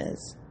dilemma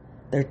is.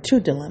 There are two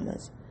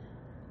dilemmas.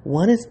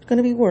 One is going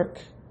to be work,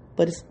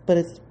 but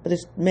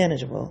it's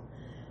manageable.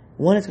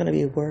 One is going to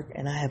be work,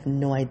 and I have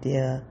no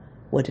idea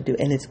what to do.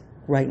 And it's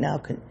right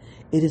now,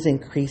 it is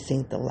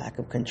increasing the lack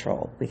of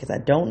control because I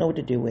don't know what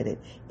to do with it.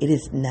 It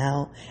is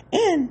now,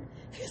 and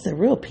here's the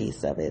real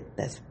piece of it.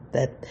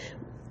 That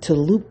to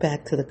loop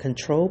back to the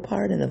control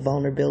part and the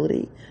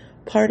vulnerability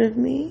part of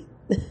me.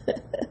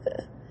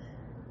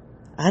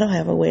 I don't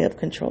have a way of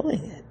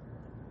controlling it.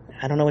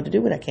 I don't know what to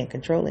do with it. I can't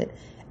control it.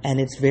 And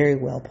it's very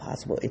well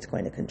possible it's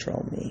going to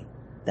control me.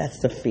 That's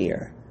the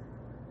fear.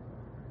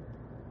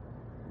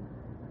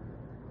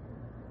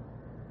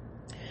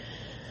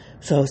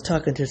 So I was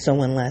talking to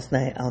someone last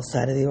night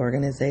outside of the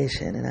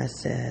organization, and I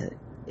said,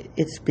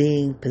 it's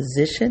being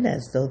positioned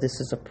as though this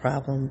is a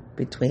problem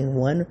between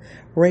one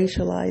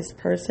racialized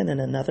person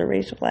and another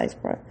racialized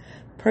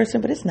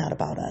person, but it's not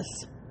about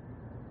us.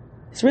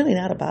 It's really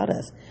not about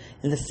us.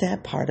 And the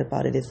sad part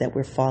about it is that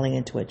we're falling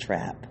into a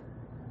trap.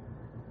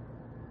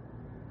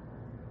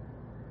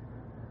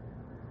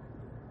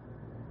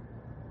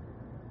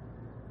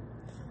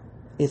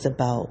 It's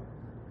about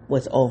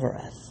what's over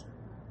us.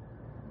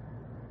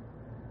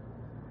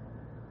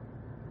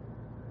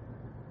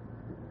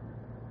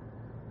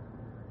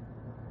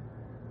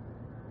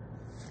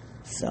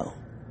 So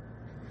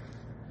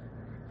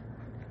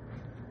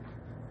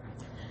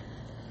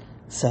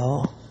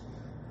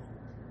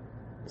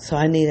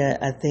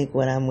I think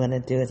what I'm going to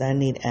do is I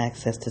need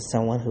access to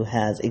someone who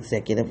has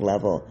executive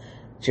level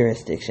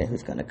jurisdiction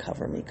who's going to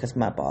cover me, because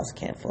my boss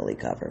can't fully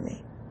cover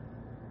me.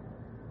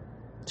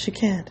 She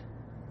can't.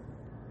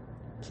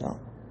 So,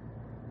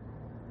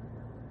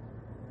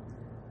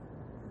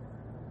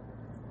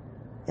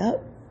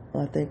 yep.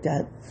 Well, I think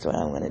that's what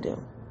I'm going to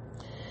do.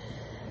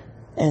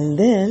 And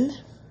then,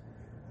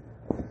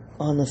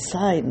 on the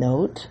side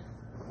note,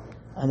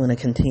 I'm going to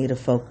continue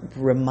to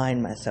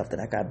remind myself that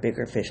I got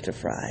bigger fish to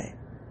fry.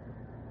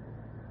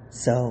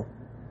 So,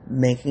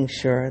 making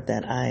sure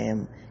that I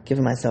am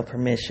giving myself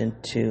permission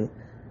to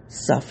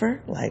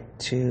suffer, like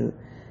to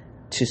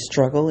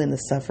struggle in the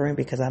suffering,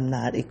 because I'm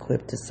not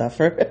equipped to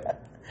suffer,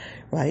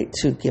 right?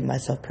 To give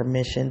myself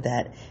permission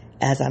that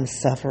as I'm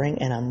suffering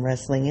and I'm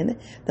wrestling in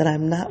it, that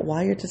I'm not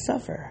wired to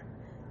suffer.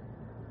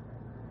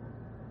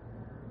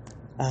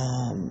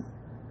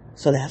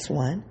 So that's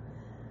one.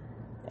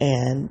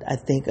 And I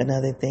think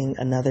another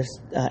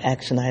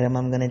action item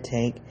I'm going to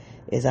take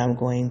is I'm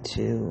going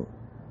to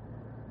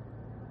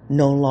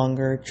no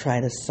longer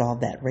try to solve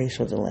that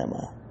racial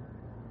dilemma.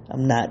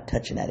 I'm not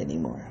touching that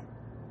anymore,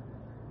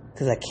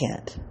 because I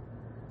can't.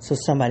 So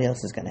somebody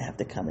else is going to have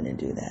to come in and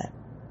do that.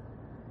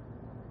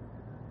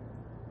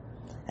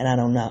 And I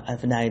don't know. I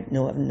have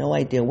no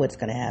idea what's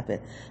going to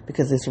happen,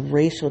 because this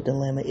racial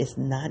dilemma is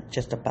not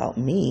just about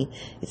me.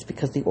 It's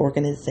because the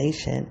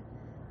organization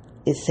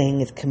is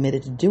saying it's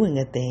committed to doing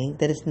a thing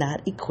that it's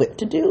not equipped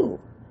to do.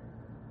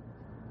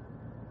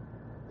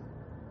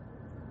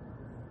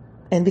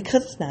 And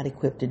because it's not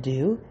equipped to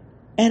do,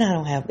 and I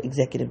don't have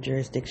executive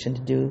jurisdiction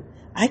to do,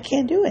 I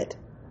can't do it.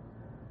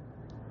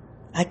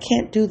 I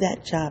can't do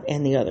that job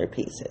and the other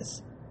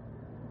pieces.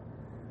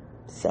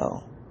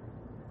 So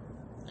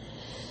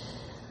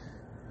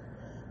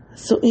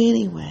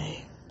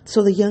anyway,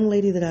 so the young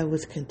lady that I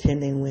was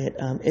contending with,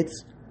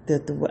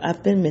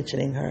 I've been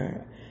mentioning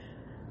her.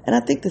 And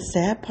I think the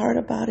sad part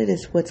about it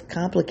is what's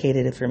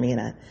complicated it for me. And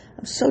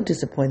I'm so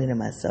disappointed in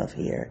myself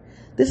here.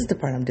 This is the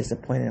part I'm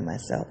disappointed in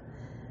myself.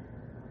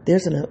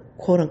 There's a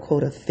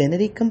quote-unquote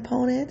affinity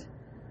component,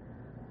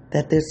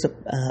 that there's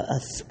a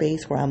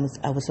space where I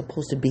was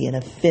supposed to be in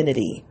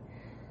affinity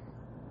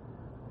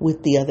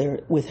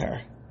with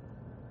her.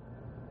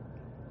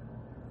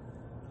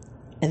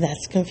 And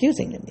that's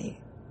confusing to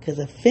me, because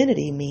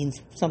affinity means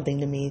something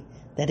to me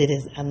that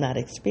I'm not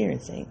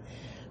experiencing.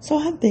 So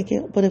I'm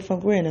thinking, but if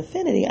we're in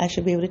affinity, I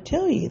should be able to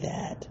tell you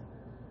that.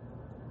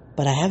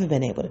 But I haven't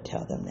been able to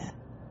tell them that,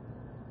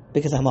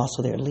 because I'm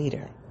also their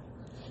leader.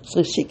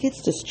 So she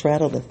gets to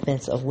straddle the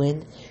fence of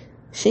when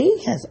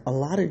she has a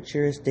lot of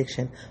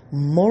jurisdiction,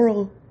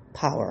 moral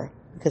power,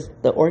 because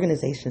the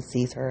organization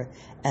sees her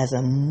as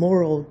a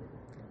moral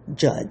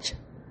judge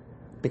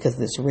because of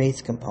this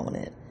race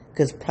component.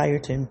 Because prior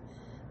to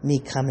me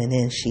coming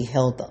in,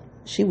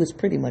 she was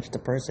pretty much the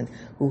person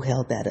who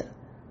held that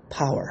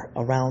power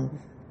around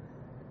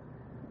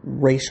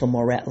racial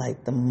moral,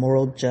 like the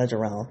moral judge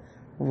around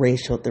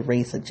the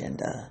race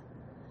agenda.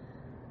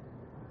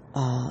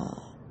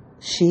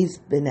 She's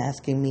been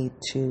asking me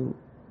to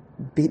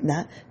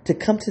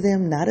come to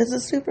them not as a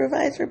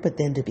supervisor, but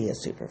then to be a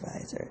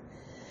supervisor,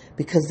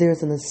 because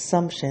there's an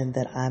assumption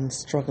that I'm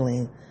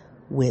struggling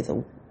with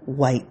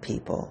white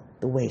people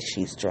the way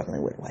she's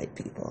struggling with white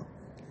people,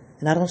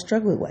 and I don't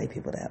struggle with white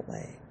people that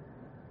way.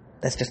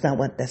 It's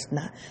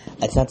not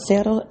to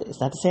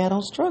say I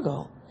don't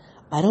struggle.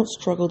 I don't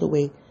struggle the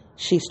way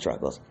she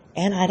struggles,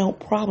 and I don't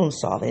problem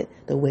solve it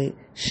the way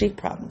she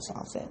problem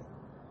solves it.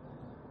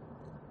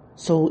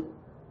 So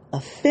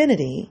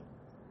affinity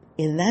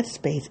in that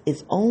space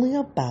is only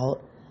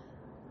about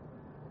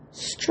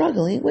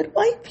struggling with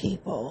white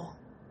people.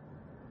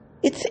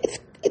 It's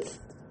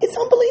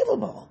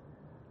unbelievable.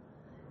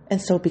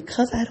 And so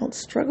because I don't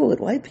struggle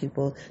with white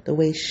people the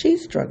way she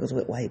struggles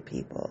with white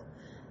people,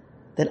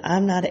 then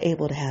I'm not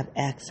able to have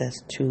access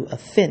to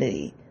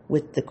affinity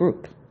with the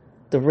group,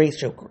 the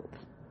racial group,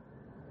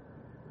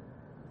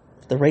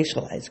 the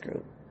racialized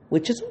group,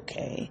 which is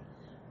okay.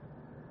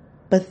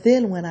 But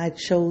then when I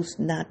chose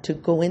not to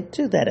go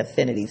into that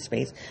affinity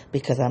space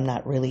because I'm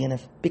not really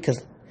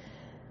because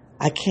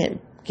I can't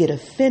get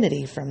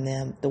affinity from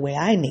them the way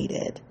I need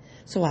it,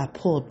 so I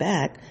pulled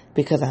back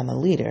because I'm a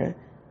leader.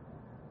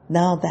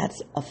 Now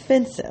that's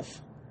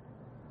offensive,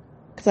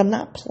 because I'm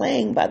not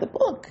playing by the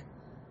book.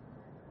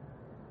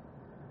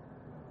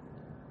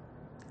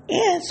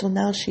 And so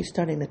now she's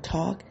starting to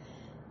talk,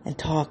 and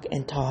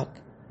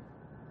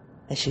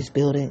she's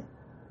building.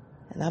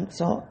 And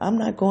I'm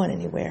not going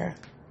anywhere.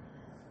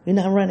 You're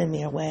not running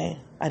me away.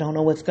 I don't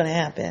know what's going to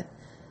happen.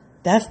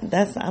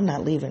 I'm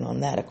not leaving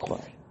on that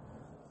accord.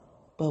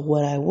 But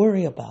what I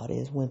worry about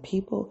is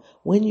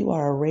when you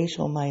are a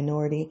racial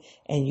minority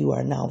and you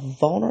are now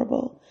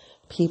vulnerable,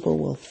 people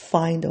will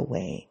find a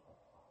way.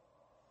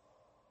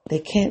 They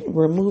can't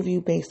remove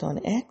you based on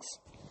X,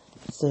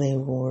 so they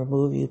will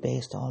remove you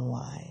based on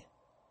Y.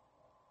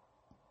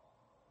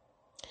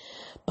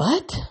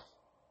 But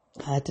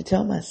I had to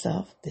tell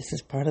myself, this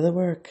is part of the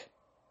work.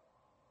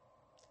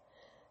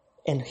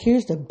 And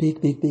here's the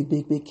big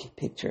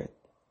picture.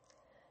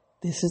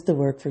 This is the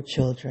work for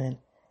children.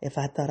 If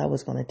I thought I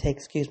was going to take,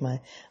 I'm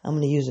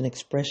going to use an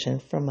expression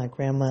from my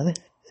grandmother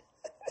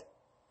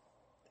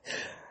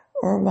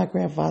or my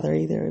grandfather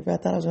either. If I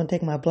thought I was going to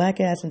take my black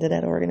ass into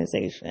that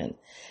organization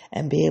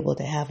and be able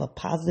to have a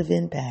positive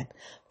impact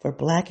for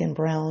black and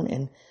brown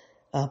and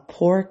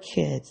poor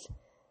kids,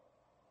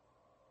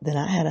 then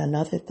I had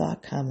another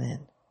thought come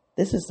in.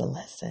 This is the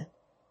lesson.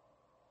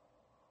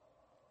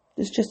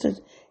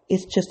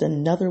 It's just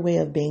another way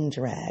of being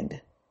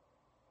dragged.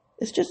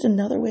 It's just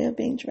another way of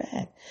being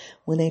dragged.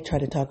 When they try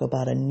to talk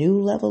about a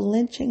new level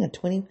lynching,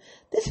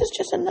 this is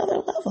just another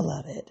level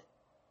of it.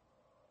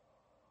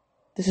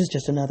 This is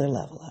just another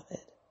level of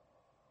it.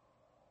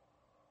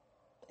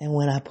 And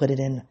when I put it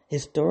in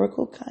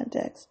historical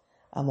context,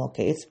 I'm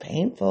okay. It's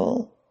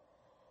painful.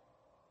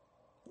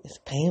 It's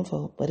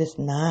painful, but it's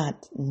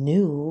not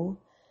new.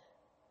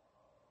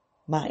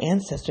 My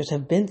ancestors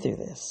have been through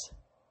this.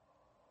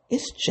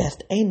 It's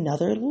just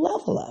another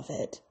level of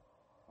it.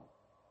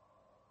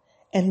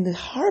 And the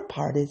hard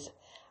part is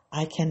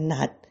I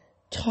cannot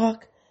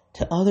talk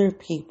to other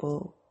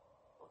people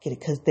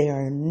because they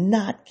are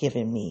not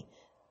giving me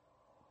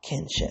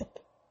kinship.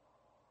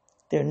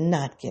 They're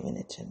not giving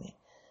it to me.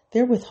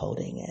 They're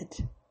withholding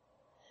it.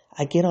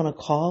 I get on a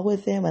call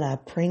with them and I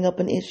bring up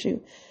an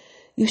issue.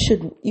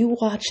 You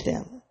watch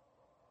them.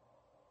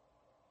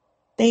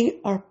 They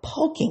are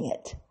poking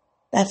it.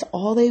 That's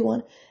all they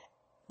want.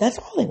 That's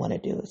all they want to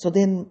do. So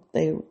then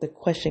the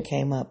question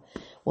came up,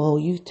 well,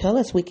 you tell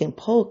us we can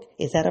poke.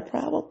 Is that a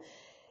problem?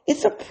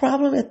 It's a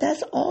problem if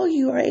that's all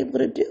you are able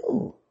to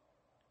do.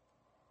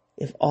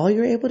 If all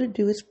you're able to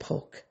do is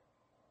poke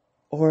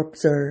or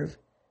observe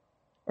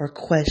or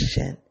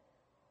question,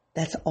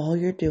 that's all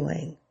you're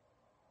doing.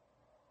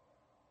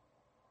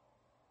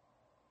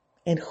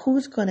 And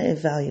who's going to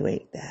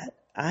evaluate that?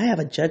 I have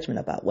a judgment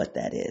about what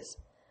that is.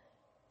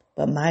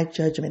 But my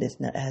judgment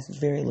has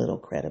very little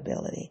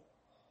credibility.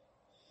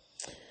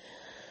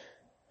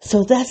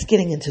 So that's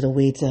getting into the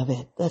weeds of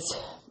it.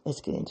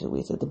 Let's get into the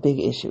weeds of it. The big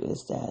issue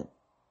is that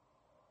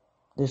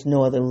there's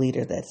no other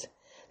leader that's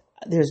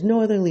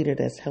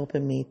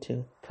helping me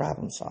to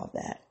problem solve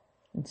that.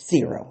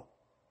 Zero.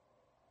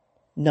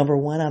 Number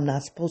one, I'm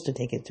not supposed to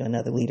take it to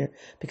another leader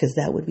because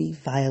that would be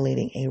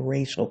violating a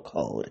racial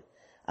code.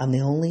 I'm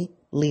the only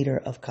leader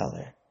of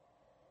color.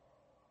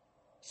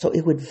 So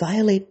it would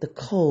violate the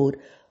code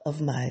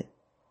of my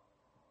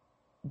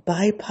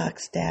BIPOC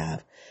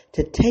staff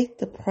to take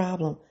the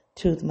problem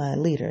to my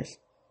leaders.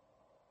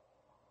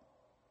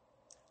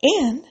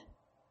 And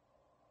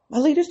my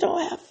leaders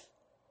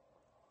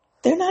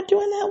they're not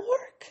doing that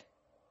work.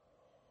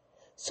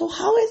 So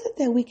how is it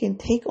that we can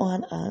take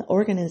on an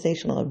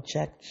organizational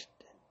objection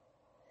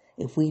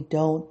if we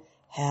don't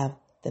have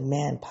the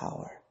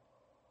manpower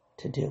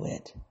to do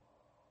it?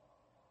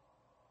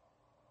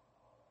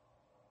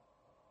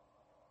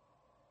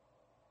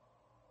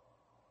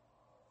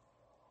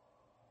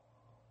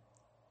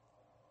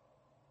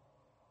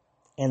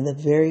 And the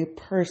very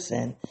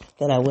person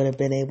that I would have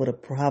been able to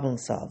problem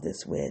solve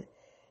this with,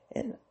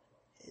 and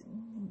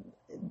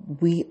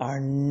we are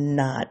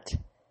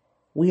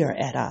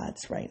at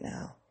odds right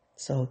now.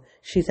 So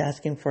she's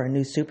asking for a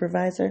new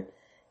supervisor.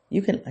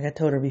 Like I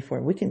told her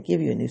before, we can give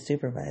you a new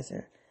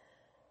supervisor.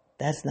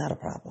 That's not a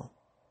problem.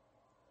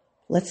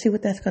 Let's see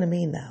what that's going to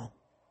mean now.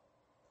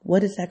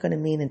 What is that going to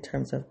mean in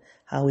terms of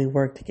how we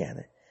work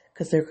together?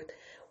 Because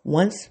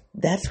once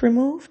that's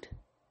removed,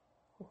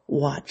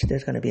 watch,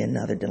 there's going to be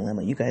another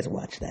dilemma. You guys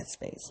watch that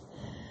space.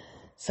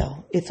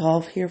 So it's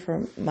all here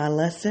for my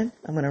lesson.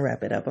 I'm going to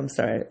wrap it up. I'm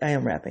sorry. I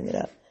am wrapping it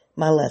up.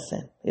 My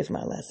lesson. Here's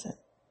my lesson.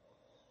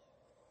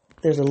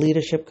 There's a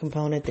leadership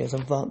component. There's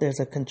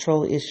a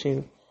control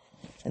issue.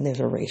 And there's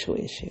a racial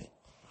issue.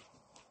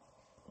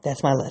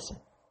 That's my lesson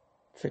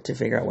to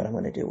figure out what I'm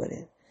going to do with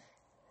it.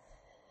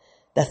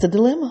 That's the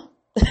dilemma.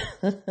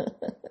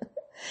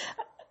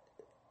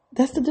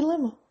 That's the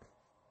dilemma.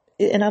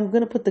 And I'm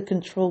going to put the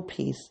control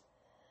piece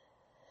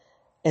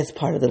as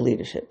part of the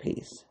leadership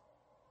piece.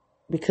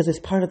 Because it's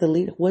part of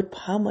the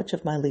how much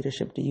of my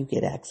leadership do you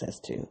get access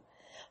to?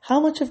 How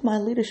much of my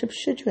leadership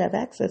should you have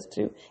access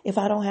to if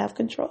I don't have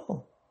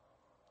control?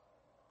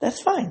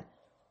 That's fine.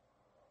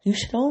 You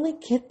should only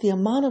get the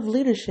amount of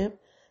leadership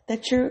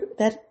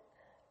that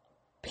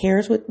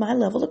pairs with my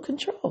level of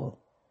control.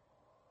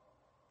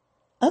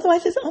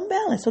 Otherwise, it's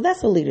unbalanced. So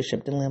that's a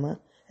leadership dilemma.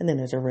 And then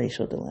there's a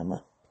racial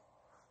dilemma.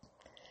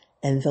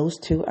 And those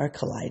two are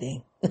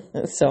colliding.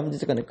 So I'm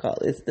just going to call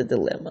this the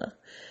dilemma.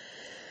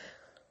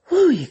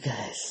 Whew, you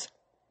guys.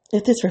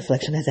 If this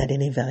reflection has had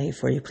any value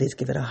for you, please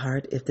give it a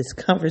heart. If this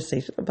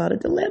conversation about a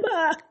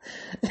dilemma,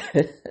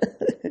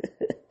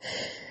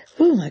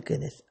 oh my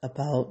goodness,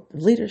 about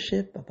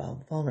leadership,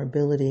 about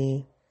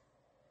vulnerability,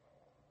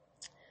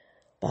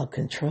 about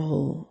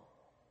control,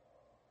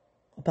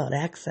 about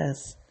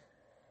access,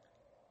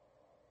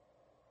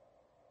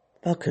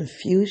 about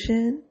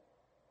confusion,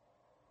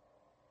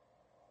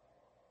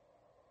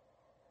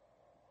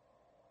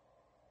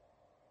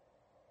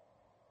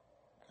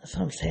 That's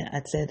what I'm saying.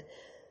 I said,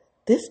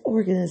 this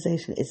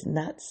organization is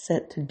not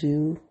set to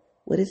do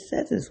what it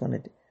says it's going to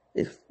do.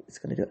 It's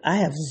going to do. I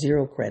have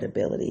zero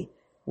credibility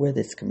where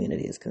this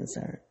community is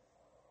concerned.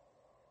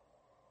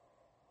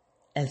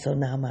 And so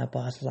now my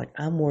boss is like,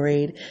 I'm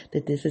worried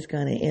that this is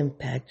going to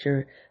impact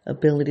your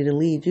ability to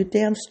lead. You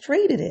damn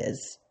straight it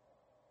is.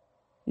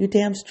 You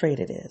damn straight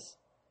it is.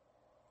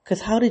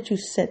 Because how did you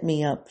set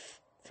me up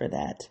for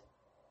that?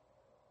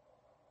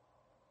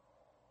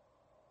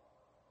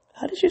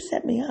 How did you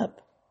set me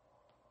up?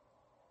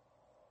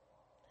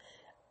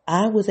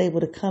 I was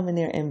able to come in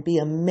there and be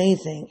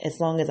amazing as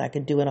long as I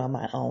could do it on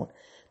my own.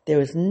 There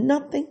is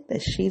nothing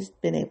that she's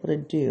been able to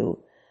do.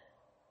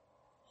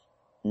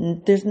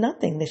 There's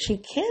nothing that she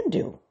can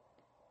do.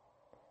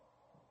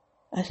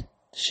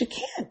 She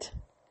can't.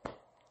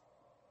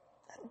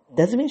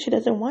 Doesn't mean she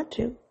doesn't want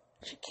to.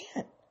 She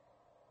can't.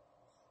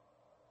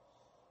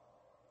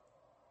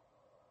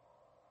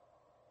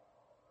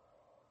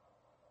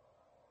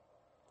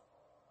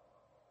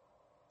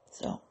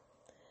 So,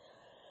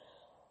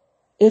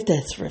 if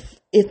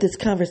this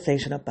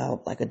conversation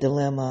about like a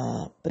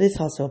dilemma, but it's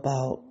also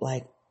about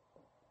like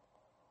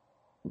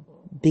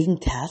being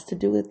tasked to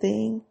do a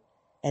thing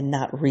and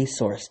not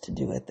resourced to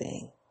do a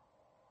thing.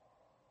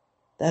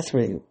 That's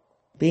really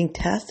being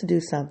tasked to do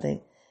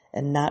something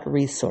and not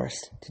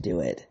resourced to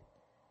do it.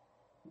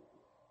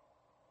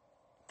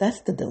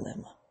 That's the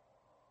dilemma.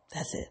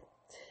 That's it.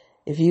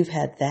 If you've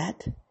had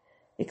that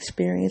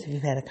experience, if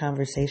you've had a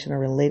conversation or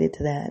related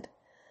to that,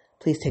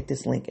 please take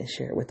this link and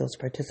share it with those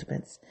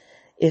participants.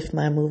 If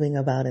my moving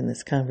about in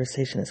this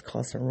conversation has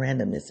caused some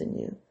randomness in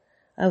you,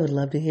 I would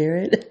love to hear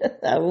it.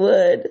 I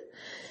would.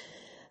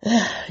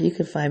 You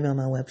can find me on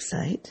my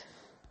website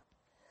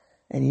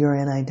at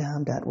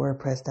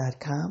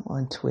youranidom.wordpress.com,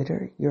 on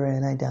Twitter,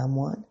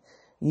 youranidom1,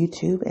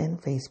 YouTube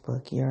and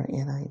Facebook,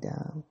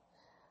 youranidom.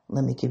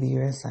 Let me give you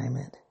your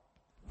assignment.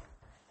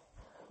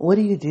 What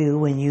do you do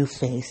when you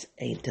face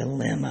a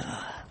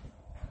dilemma?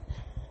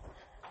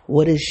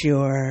 What is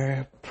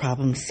your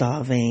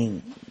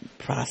problem-solving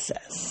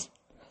process?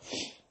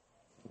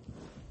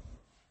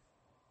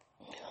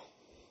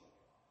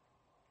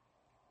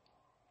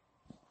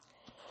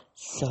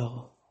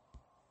 So,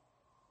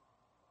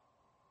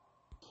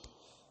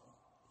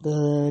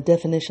 the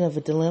definition of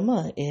a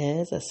dilemma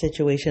is a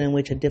situation in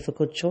which a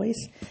difficult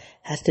choice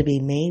has to be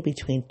made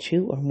between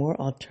two or more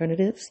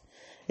alternatives,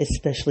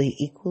 especially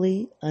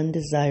equally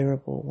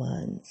undesirable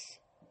ones.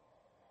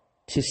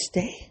 To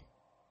stay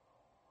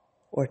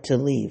or to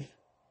leave.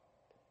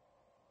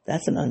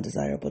 That's an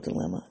undesirable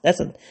dilemma.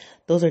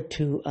 Those are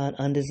two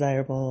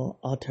undesirable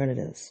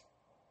alternatives.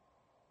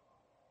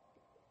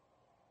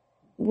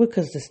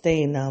 Because to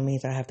stay now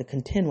means I have to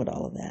contend with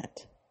all of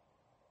that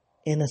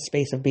in a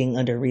space of being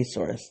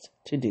under-resourced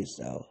to do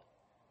so.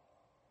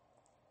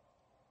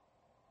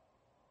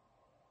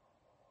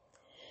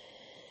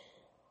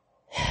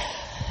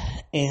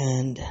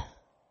 And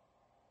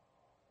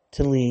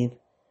to leave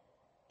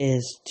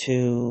it's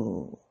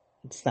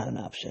not an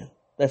option.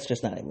 That's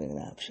just not even an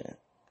option.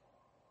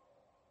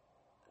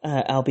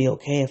 I'll be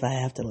okay if I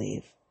have to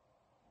leave.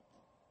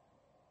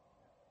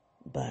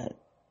 But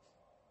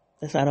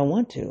I don't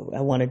want to.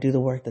 I want to do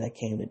the work that I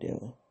came to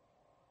do.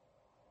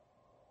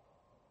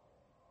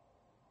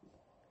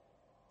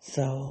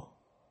 So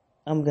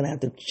I'm going to have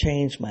to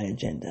change my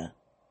agenda.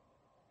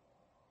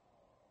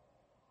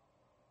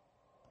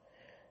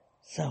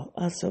 So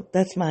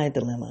that's my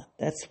dilemma.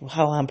 That's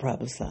how I'm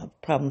problem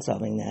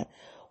solving that.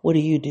 What do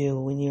you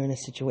do when you're in a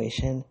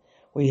situation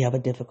where you have a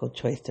difficult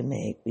choice to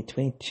make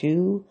between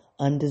two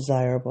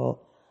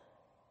undesirable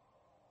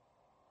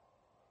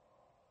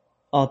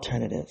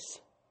alternatives?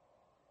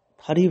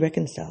 How do you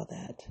reconcile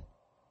that?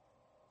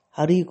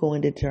 How do you go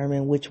and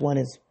determine which one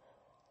is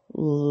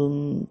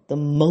the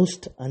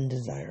most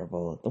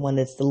undesirable, the one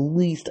that's the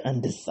least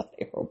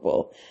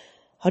undesirable?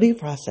 How do you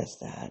process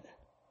that?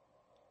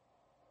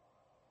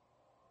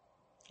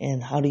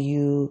 And how do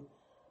you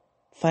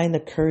find the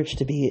courage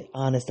to be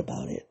honest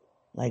about it?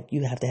 Like,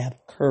 you have to have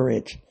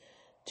courage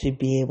to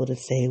be able to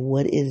say,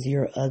 what is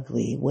your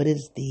ugly? What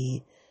is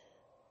the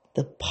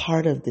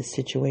part of the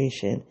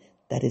situation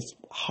that is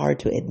hard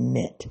to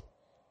admit?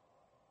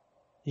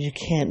 You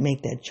can't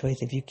make that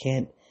choice if you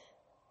can't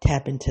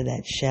tap into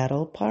that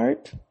shadow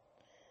part,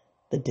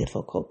 the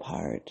difficult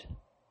part.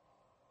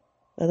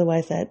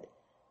 Otherwise,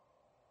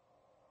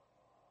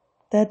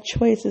 that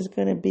choice is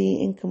going to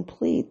be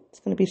incomplete. It's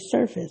going to be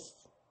surface.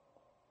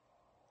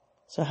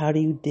 So how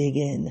do you dig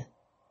in?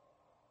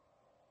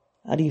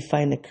 How do you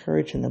find the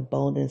courage and the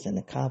boldness and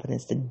the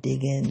confidence to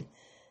dig in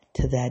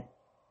to that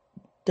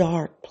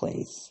dark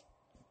place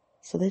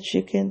so that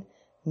you can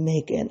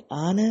make an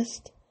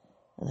honest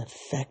and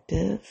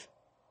effective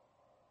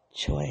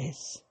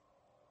choice?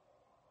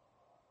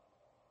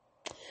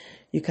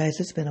 You guys,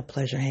 it's been a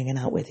pleasure hanging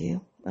out with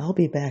you. I'll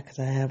be back because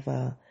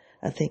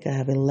I think I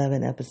have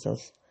 11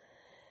 episodes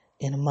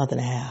in a month and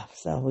a half.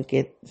 So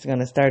it's going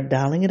to start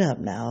dialing it up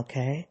now,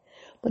 okay?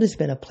 But it's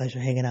been a pleasure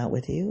hanging out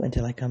with you.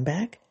 Until I come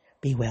back,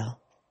 be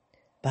well.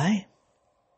 Bye.